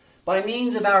 by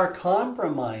means of our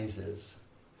compromises,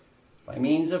 by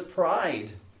means of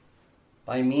pride,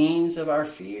 by means of our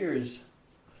fears,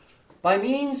 by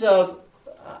means of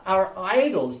our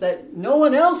idols that no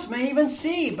one else may even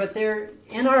see, but they're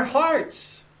in our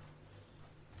hearts.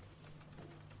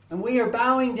 And we are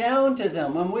bowing down to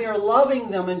them, and we are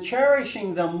loving them and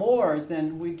cherishing them more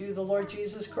than we do the Lord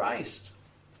Jesus Christ.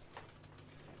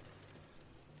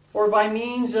 Or by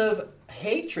means of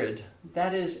hatred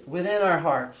that is within our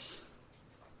hearts,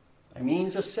 by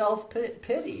means of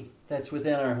self-pity that's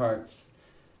within our hearts,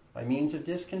 by means of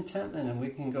discontentment, and we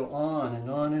can go on and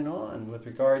on and on with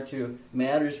regard to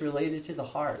matters related to the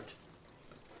heart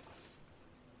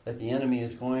that the enemy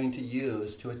is going to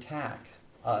use to attack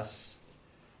us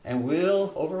and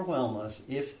will overwhelm us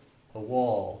if the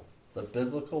wall, the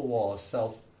biblical wall of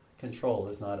self-control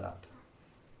is not up.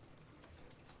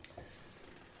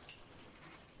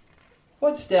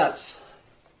 What steps,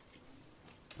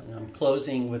 and I'm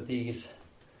closing with these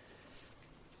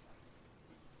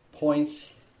points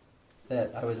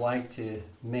that I would like to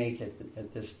make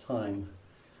at this time.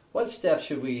 What steps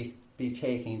should we be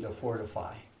taking to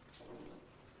fortify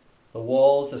the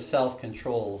walls of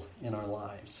self-control in our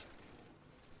lives?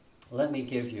 Let me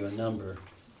give you a number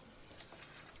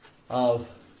of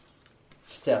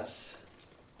steps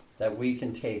that we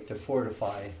can take to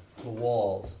fortify the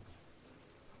walls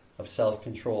of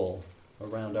self-control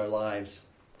around our lives.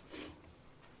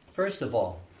 First of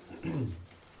all,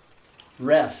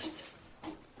 rest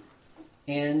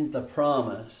in the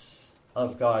promise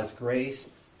of God's grace,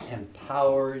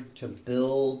 empowered to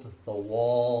build the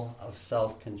wall of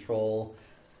self-control,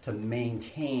 to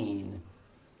maintain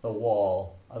the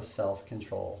wall of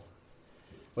self-control.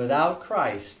 Without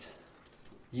Christ,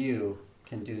 you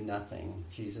can do nothing.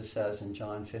 Jesus says in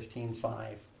John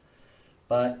 15:5,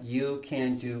 but you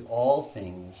can do all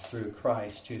things through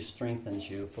Christ who strengthens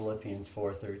you, Philippians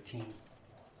 4:13.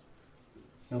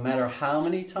 No matter how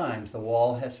many times the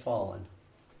wall has fallen,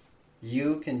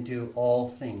 you can do all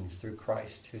things through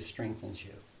Christ who strengthens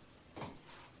you.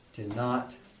 Do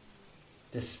not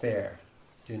despair.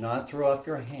 Do not throw up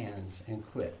your hands and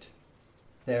quit.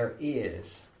 There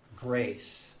is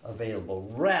grace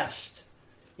available. Rest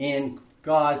in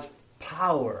God's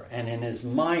power and in His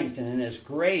might and in His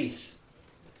grace.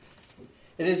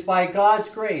 It is by God's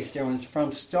grace, dear ones,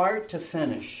 from start to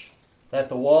finish, that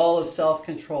the wall of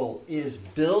self-control is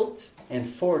built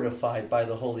and fortified by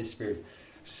the Holy Spirit.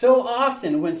 So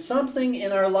often, when something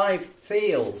in our life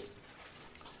fails,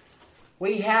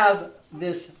 we have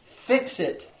this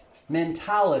fix-it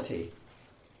mentality.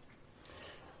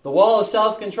 The wall of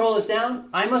self-control is down,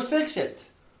 I must fix it.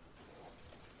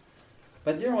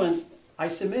 But dear ones, I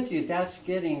submit to you, that's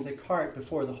getting the cart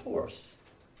before the horse.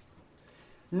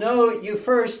 No, you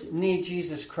first need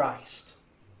Jesus Christ.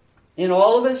 In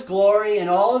all of his glory, in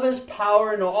all of his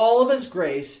power, in all of his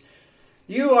grace,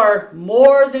 you are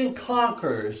more than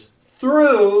conquerors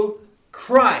through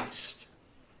Christ.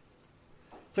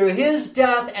 Through his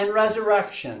death and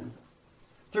resurrection.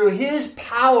 Through his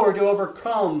power to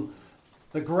overcome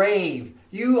the grave.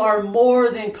 You are more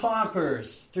than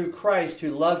conquerors through Christ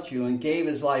who loved you and gave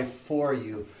his life for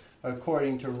you,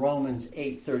 according to Romans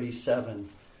 8:37.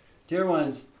 Dear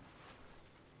ones,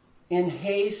 in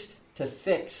haste to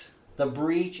fix the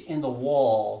breach in the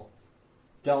wall,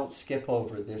 don't skip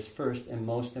over this first and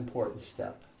most important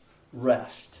step.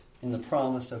 Rest in the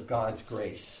promise of God's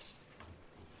grace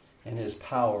and his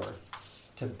power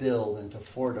to build and to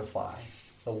fortify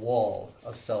the wall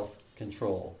of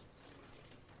self-control.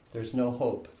 There's no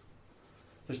hope.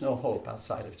 There's no hope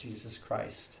outside of Jesus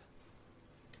Christ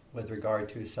with regard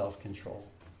to self-control.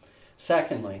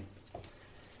 Secondly,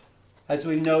 as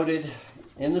we noted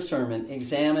in the sermon,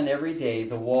 examine every day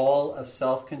the wall of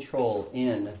self-control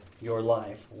in your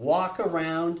life. Walk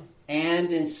around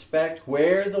and inspect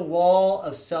where the wall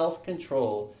of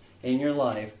self-control in your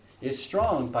life is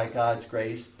strong by God's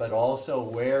grace, but also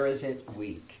where is it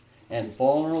weak and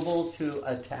vulnerable to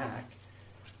attack.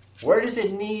 Where does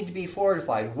it need to be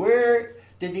fortified? Where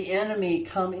did the enemy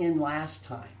come in last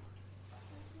time?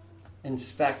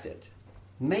 Inspect it.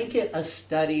 Make it a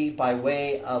study by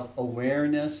way of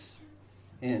awareness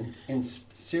and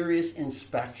serious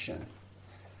inspection.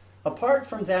 Apart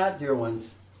from that, dear ones,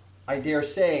 I dare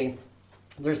say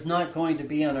there's not going to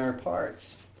be on our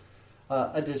parts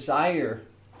a desire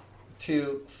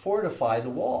to fortify the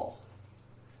wall.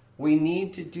 We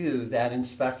need to do that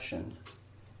inspection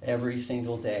every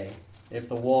single day if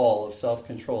the wall of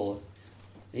self-control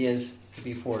is to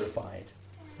be fortified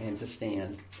and to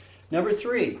stand. Number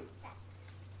 3,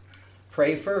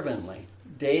 pray fervently,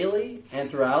 daily and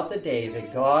throughout the day,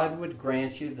 that God would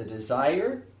grant you the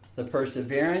desire, the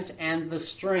perseverance, and the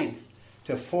strength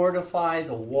to fortify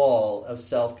the wall of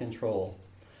self-control,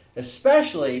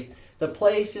 especially the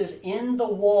places in the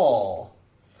wall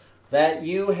that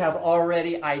you have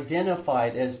already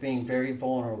identified as being very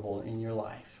vulnerable in your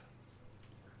life.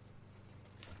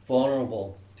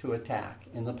 Vulnerable to attack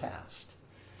in the past.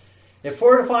 If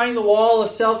fortifying the wall of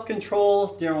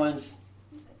self-control, dear ones,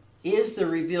 is the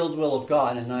revealed will of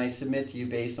God, and I submit to you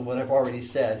based on what I've already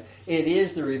said, it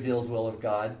is the revealed will of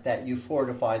God that you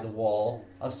fortify the wall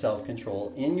of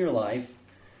self-control in your life,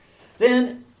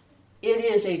 then it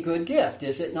is a good gift,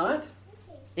 is it not?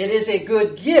 It is a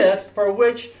good gift for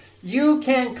which you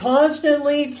can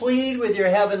constantly plead with your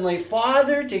Heavenly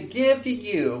Father to give to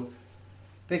you,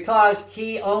 because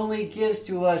he only gives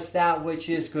to us that which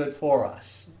is good for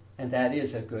us, and that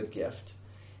is a good gift.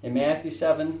 In Matthew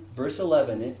 7, verse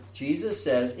 11, Jesus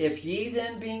says, "If ye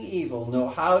then, being evil, know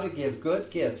how to give good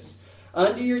gifts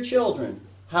unto your children,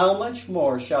 how much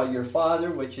more shall your Father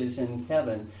which is in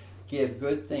heaven give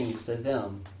good things to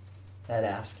them that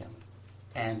ask him,"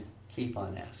 and keep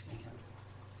on asking him.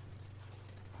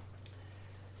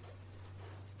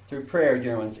 Through prayer,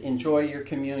 dear ones, enjoy your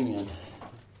communion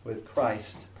with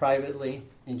Christ privately.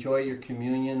 Enjoy your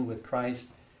communion with Christ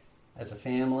as a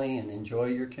family, and enjoy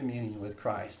your communion with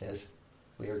Christ as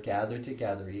we are gathered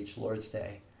together each Lord's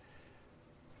Day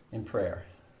in prayer.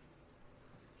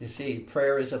 You see,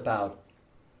 prayer is about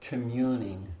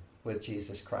communing with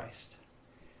Jesus Christ.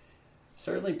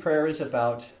 Certainly prayer is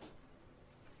about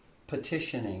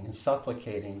petitioning and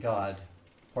supplicating God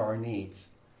for our needs.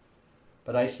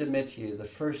 But I submit to you, the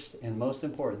first and most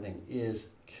important thing is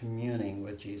communing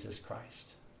with Jesus Christ.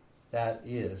 That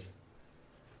is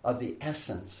of the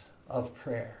essence of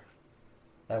prayer,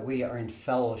 that we are in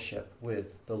fellowship with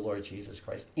the Lord Jesus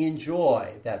Christ.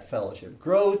 Enjoy that fellowship.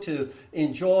 Grow to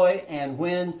enjoy, and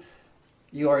when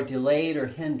you are delayed or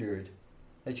hindered,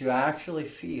 that you actually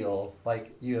feel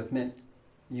like you have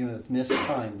missed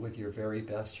time with your very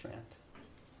best friend.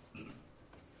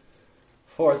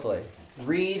 Fourthly,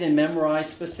 read and memorize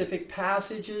specific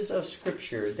passages of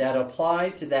Scripture that apply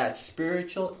to that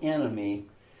spiritual enemy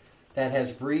that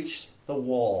has breached the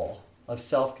wall of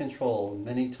self-control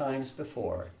many times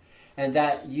before, and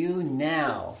that you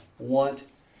now want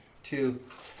to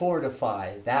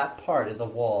fortify that part of the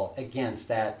wall against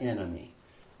that enemy.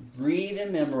 Read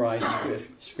and memorize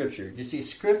Scripture. You see,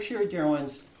 Scripture, dear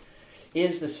ones,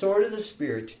 is the sword of the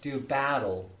Spirit to do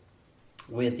battle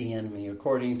with the enemy,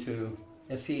 according to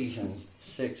Ephesians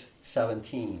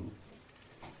 6:17.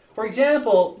 For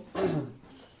example,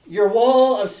 your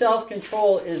wall of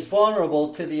self-control is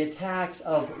vulnerable to the attacks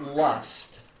of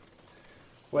lust.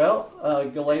 Well,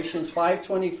 Galatians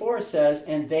 5:24 says,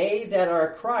 "And they that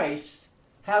are Christ's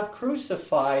have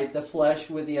crucified the flesh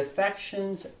with the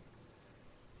affections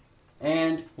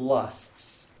and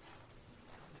lusts."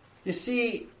 You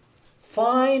see,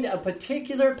 find a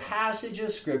particular passage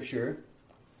of Scripture.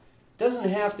 Doesn't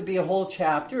have to be a whole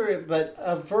chapter, but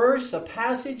a verse, a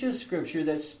passage of Scripture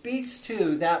that speaks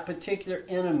to that particular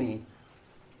enemy.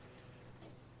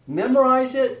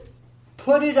 Memorize it,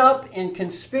 put it up in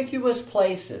conspicuous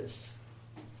places.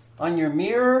 On your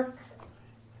mirror,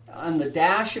 on the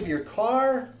dash of your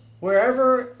car,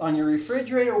 wherever, on your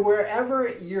refrigerator, wherever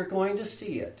you're going to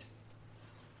see it.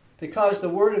 Because the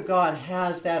Word of God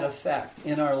has that effect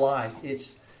in our lives.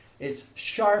 It's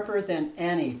sharper than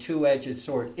any two-edged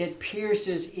sword. It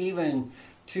pierces even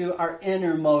to our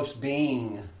innermost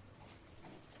being.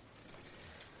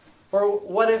 Or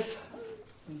what if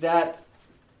that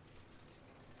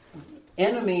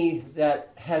enemy that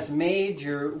has made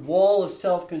your wall of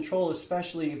self-control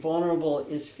especially vulnerable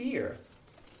is fear?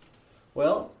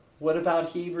 Well, what about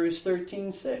Hebrews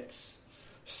 13:6?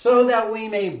 "So that we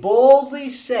may boldly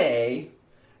say,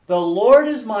 'The Lord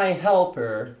is my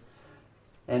helper,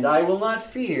 and I will not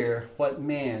fear what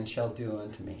man shall do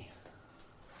unto me.'"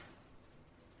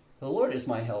 The Lord is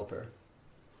my helper.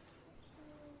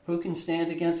 Who can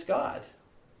stand against God?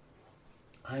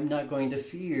 I'm not going to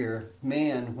fear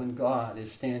man when God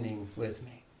is standing with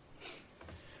me.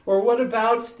 Or what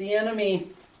about the enemy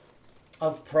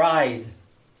of pride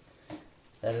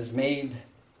that has made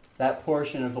that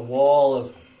portion of the wall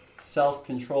of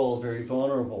self-control very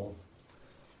vulnerable?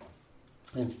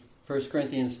 In 1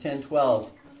 Corinthians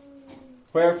 10:12,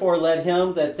 "Wherefore let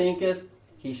him that thinketh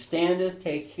he standeth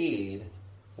take heed,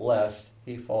 lest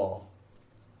he fall."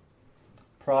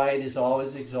 Pride is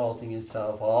always exalting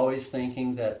itself, always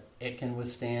thinking that it can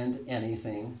withstand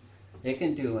anything, it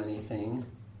can do anything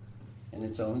in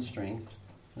its own strength,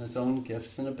 in its own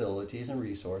gifts and abilities and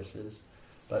resources.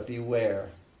 But beware,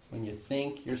 when you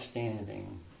think you're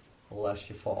standing, lest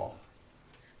you fall.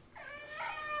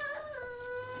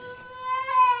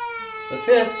 The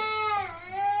fifth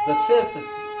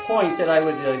point that I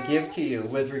would give to you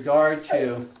with regard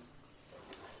to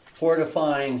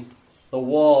fortifying the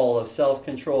wall of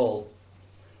self-control: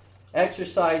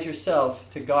 exercise yourself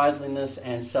to godliness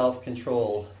and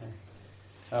self-control.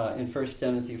 In 1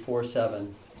 Timothy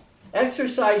 4:7.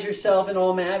 Exercise yourself in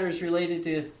all matters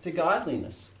related to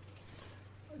godliness.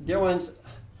 Dear ones,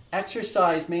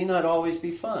 exercise may not always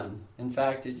be fun. In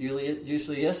fact, it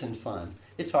usually isn't fun.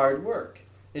 It's hard work.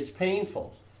 It's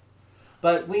painful.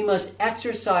 But we must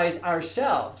exercise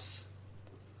ourselves.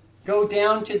 Go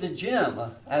down to the gym,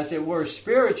 as it were,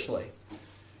 spiritually,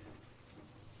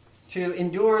 to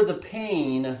endure the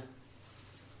pain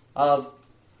of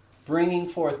bringing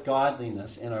forth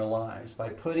godliness in our lives by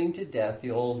putting to death the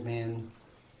old man,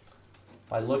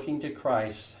 by looking to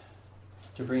Christ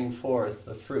to bring forth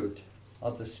the fruit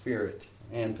of the Spirit,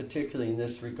 and particularly in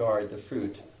this regard, the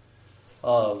fruit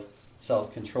of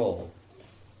self-control.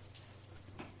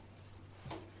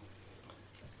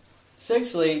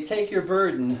 Sixthly, take your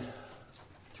burden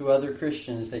to other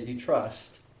Christians that you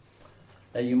trust,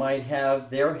 that you might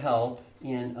have their help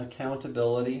in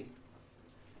accountability.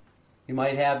 You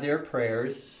might have their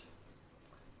prayers.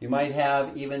 You might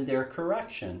have even their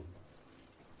correction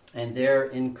and their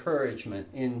encouragement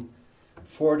in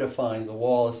fortifying the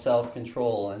wall of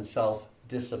self-control and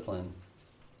self-discipline.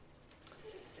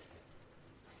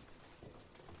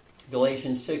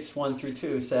 Galatians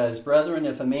 6:1-2 says, "Brethren,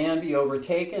 if a man be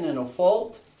overtaken in a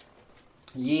fault,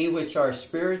 ye which are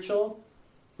spiritual,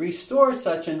 restore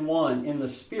such an one in the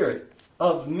spirit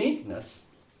of meekness,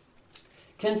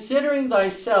 considering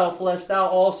thyself, lest thou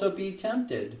also be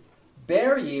tempted.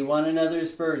 Bear ye one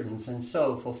another's burdens, and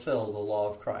so fulfill the law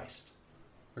of Christ."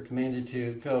 We're commanded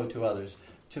to go to others,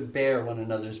 to bear one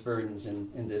another's burdens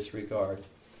in this regard,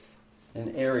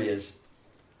 in areas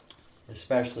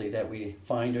especially that we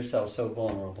find ourselves so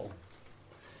vulnerable.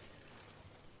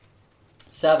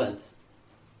 Seventh,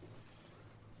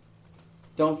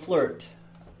 don't flirt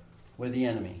with the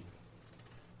enemy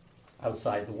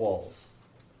outside the walls.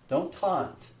 Don't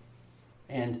taunt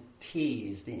and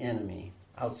tease the enemy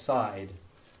outside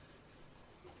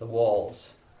the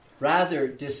walls. Rather,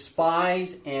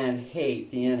 despise and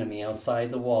hate the enemy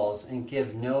outside the walls and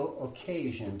give no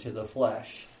occasion to the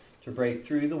flesh to break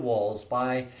through the walls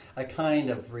by a kind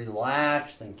of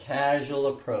relaxed and casual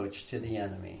approach to the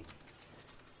enemy.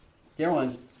 Dear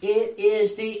ones, it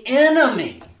is the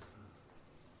enemy.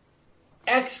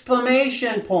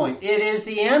 Exclamation point. It is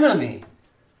the enemy.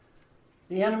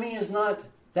 The enemy is not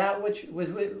that which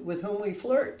with whom we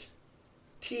flirt,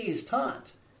 tease,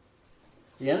 taunt.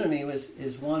 The enemy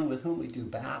is one with whom we do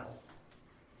battle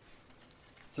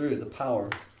through the power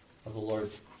of the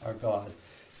Lord our God.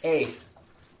 8,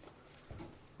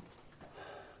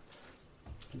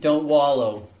 don't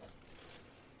wallow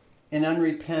in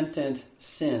unrepentant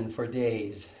sin for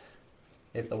days.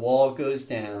 If the wall goes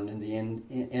down and the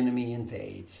enemy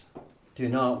invades, do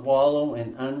not wallow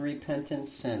in unrepentant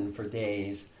sin for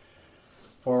days,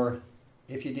 for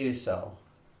if you do so,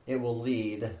 it will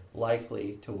lead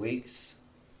likely to weeks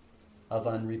of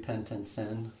unrepentant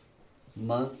sin,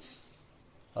 months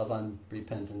of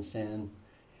unrepentant sin,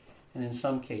 and in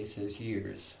some cases,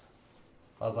 years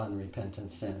of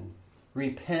unrepentant sin.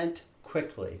 Repent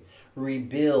quickly.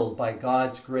 Rebuild by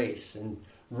God's grace and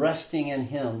resting in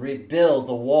Him. Rebuild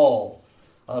the wall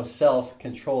of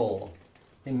self-control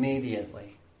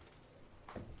immediately.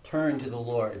 Turn to the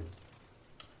Lord.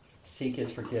 Seek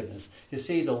His forgiveness. You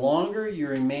see, the longer you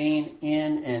remain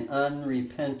in an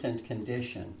unrepentant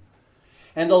condition,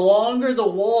 and the longer the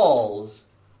walls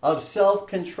of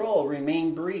self-control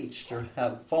remain breached or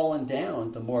have fallen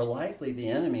down, the more likely the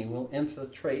enemy will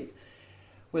infiltrate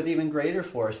with even greater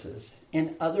forces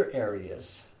in other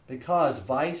areas, because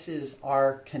vices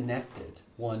are connected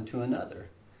one to another.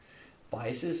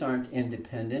 Vices aren't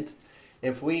independent.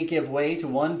 If we give way to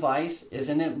one vice,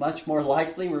 isn't it much more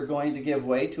likely we're going to give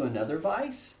way to another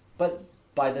vice? But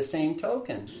by the same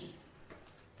token,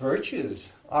 virtues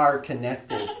are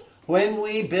connected. When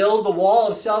we build the wall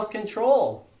of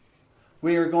self-control,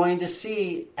 we are going to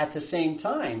see at the same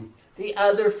time the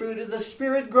other fruit of the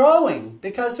Spirit growing,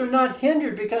 because they're not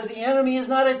hindered, because the enemy is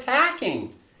not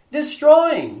attacking,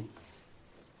 destroying.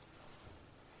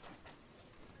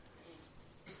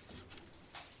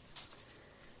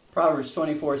 Proverbs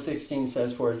 24:16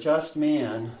 says, "For a just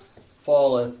man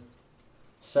falleth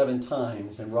 7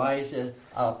 times and riseth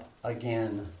up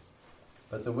again,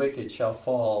 but the wicked shall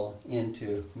fall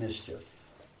into mischief."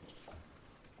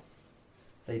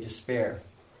 They despair.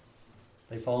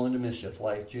 They fall into mischief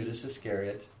like Judas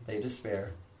Iscariot. They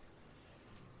despair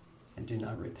and do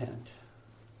not repent.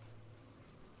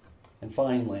 And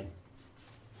finally,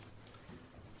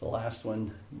 the last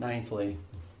one, 9thly,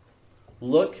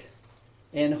 look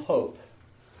in hope.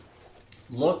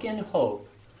 Look in hope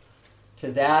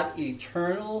to that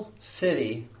eternal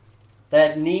city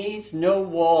that needs no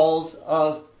walls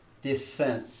of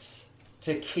defense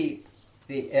to keep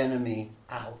the enemy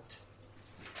out.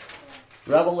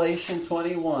 Revelation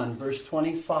 21, verse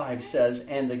 25 says,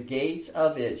 "And the gates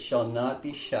of it shall not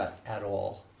be shut at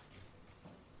all."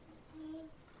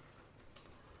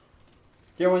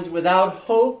 Dear ones, without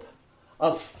hope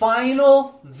of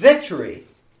final victory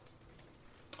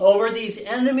over these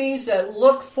enemies that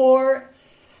look for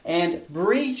and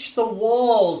breach the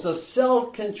walls of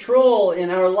self-control in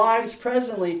our lives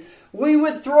presently, we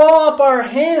would throw up our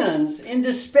hands in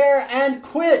despair and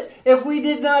quit if we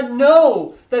did not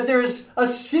know that there is a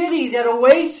city that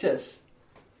awaits us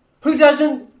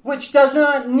which does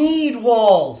not need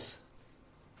walls.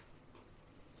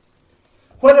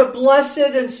 What a blessed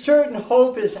and certain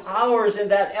hope is ours in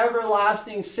that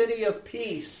everlasting city of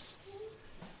peace,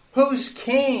 whose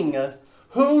king,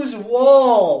 whose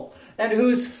wall, and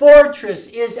whose fortress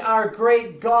is our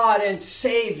great God and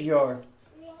Savior.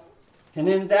 And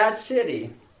in that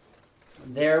city,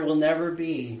 there will never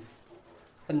be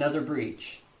another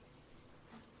breach.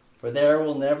 For there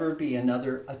will never be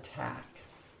another attack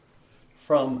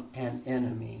from an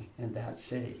enemy in that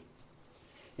city.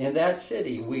 In that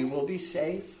city, we will be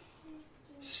safe,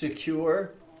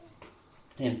 secure,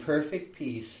 in perfect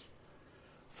peace,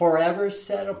 forever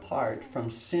set apart from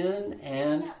sin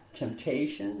and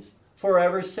temptations,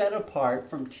 forever set apart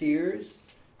from tears,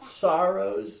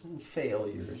 sorrows, and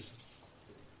failures.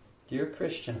 Dear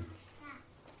Christian,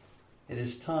 it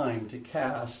is time to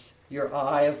cast your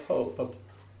eye of hope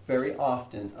very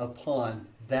often upon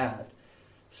that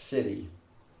city,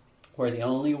 where the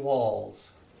only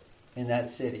walls in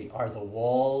that city are the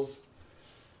walls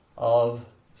of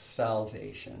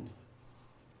salvation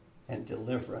and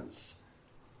deliverance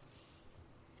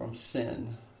from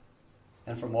sin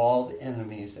and from all the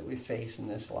enemies that we face in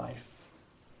this life,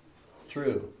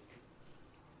 through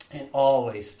and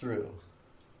always through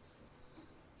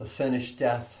the finished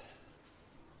death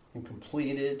and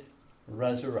completed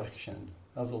resurrection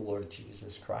of the Lord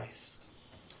Jesus Christ.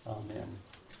 Amen.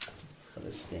 Let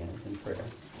us stand in prayer.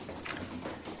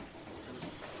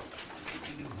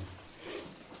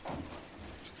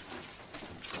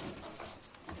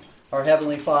 Our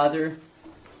Heavenly Father,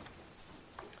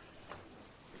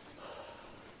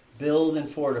 build and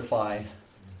fortify,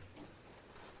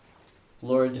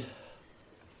 Lord,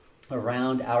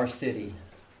 around our city,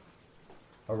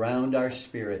 around our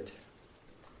spirit,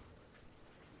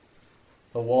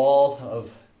 the wall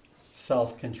of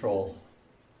self-control.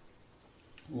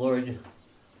 Lord,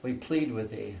 we plead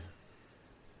with thee.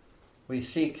 We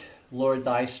seek, Lord,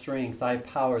 thy strength, thy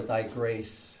power, thy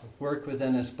grace. Work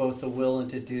within us both the will and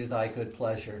to do thy good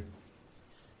pleasure.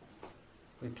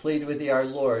 We plead with thee, our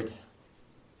Lord,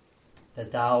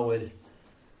 that thou would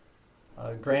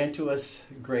grant to us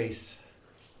grace,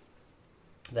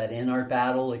 that in our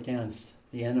battle against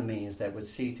the enemies that would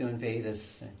seek to invade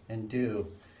us and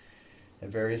do at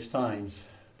various times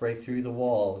break through the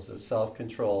walls of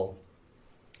self-control,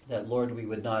 that, Lord, we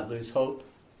would not lose hope,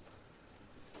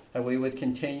 that we would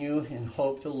continue in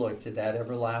hope to look to that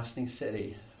everlasting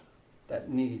city that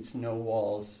needs no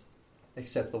walls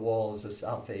except the walls of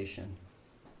salvation.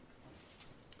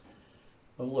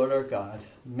 O Lord our God,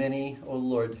 many, O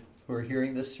Lord, who are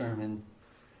hearing this sermon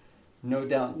no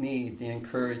doubt need the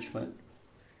encouragement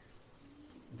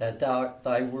that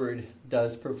thy word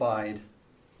does provide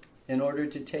in order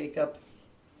to take up,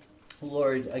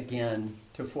 Lord, again,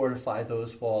 to fortify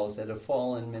those walls that have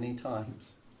fallen many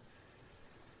times.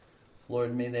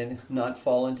 Lord, may they not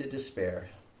fall into despair.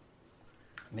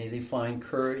 May they find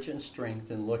courage and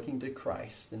strength in looking to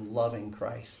Christ, in loving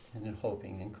Christ, and in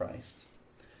hoping in Christ.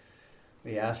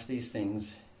 We ask these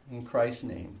things in Christ's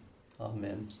name.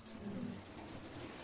 Amen.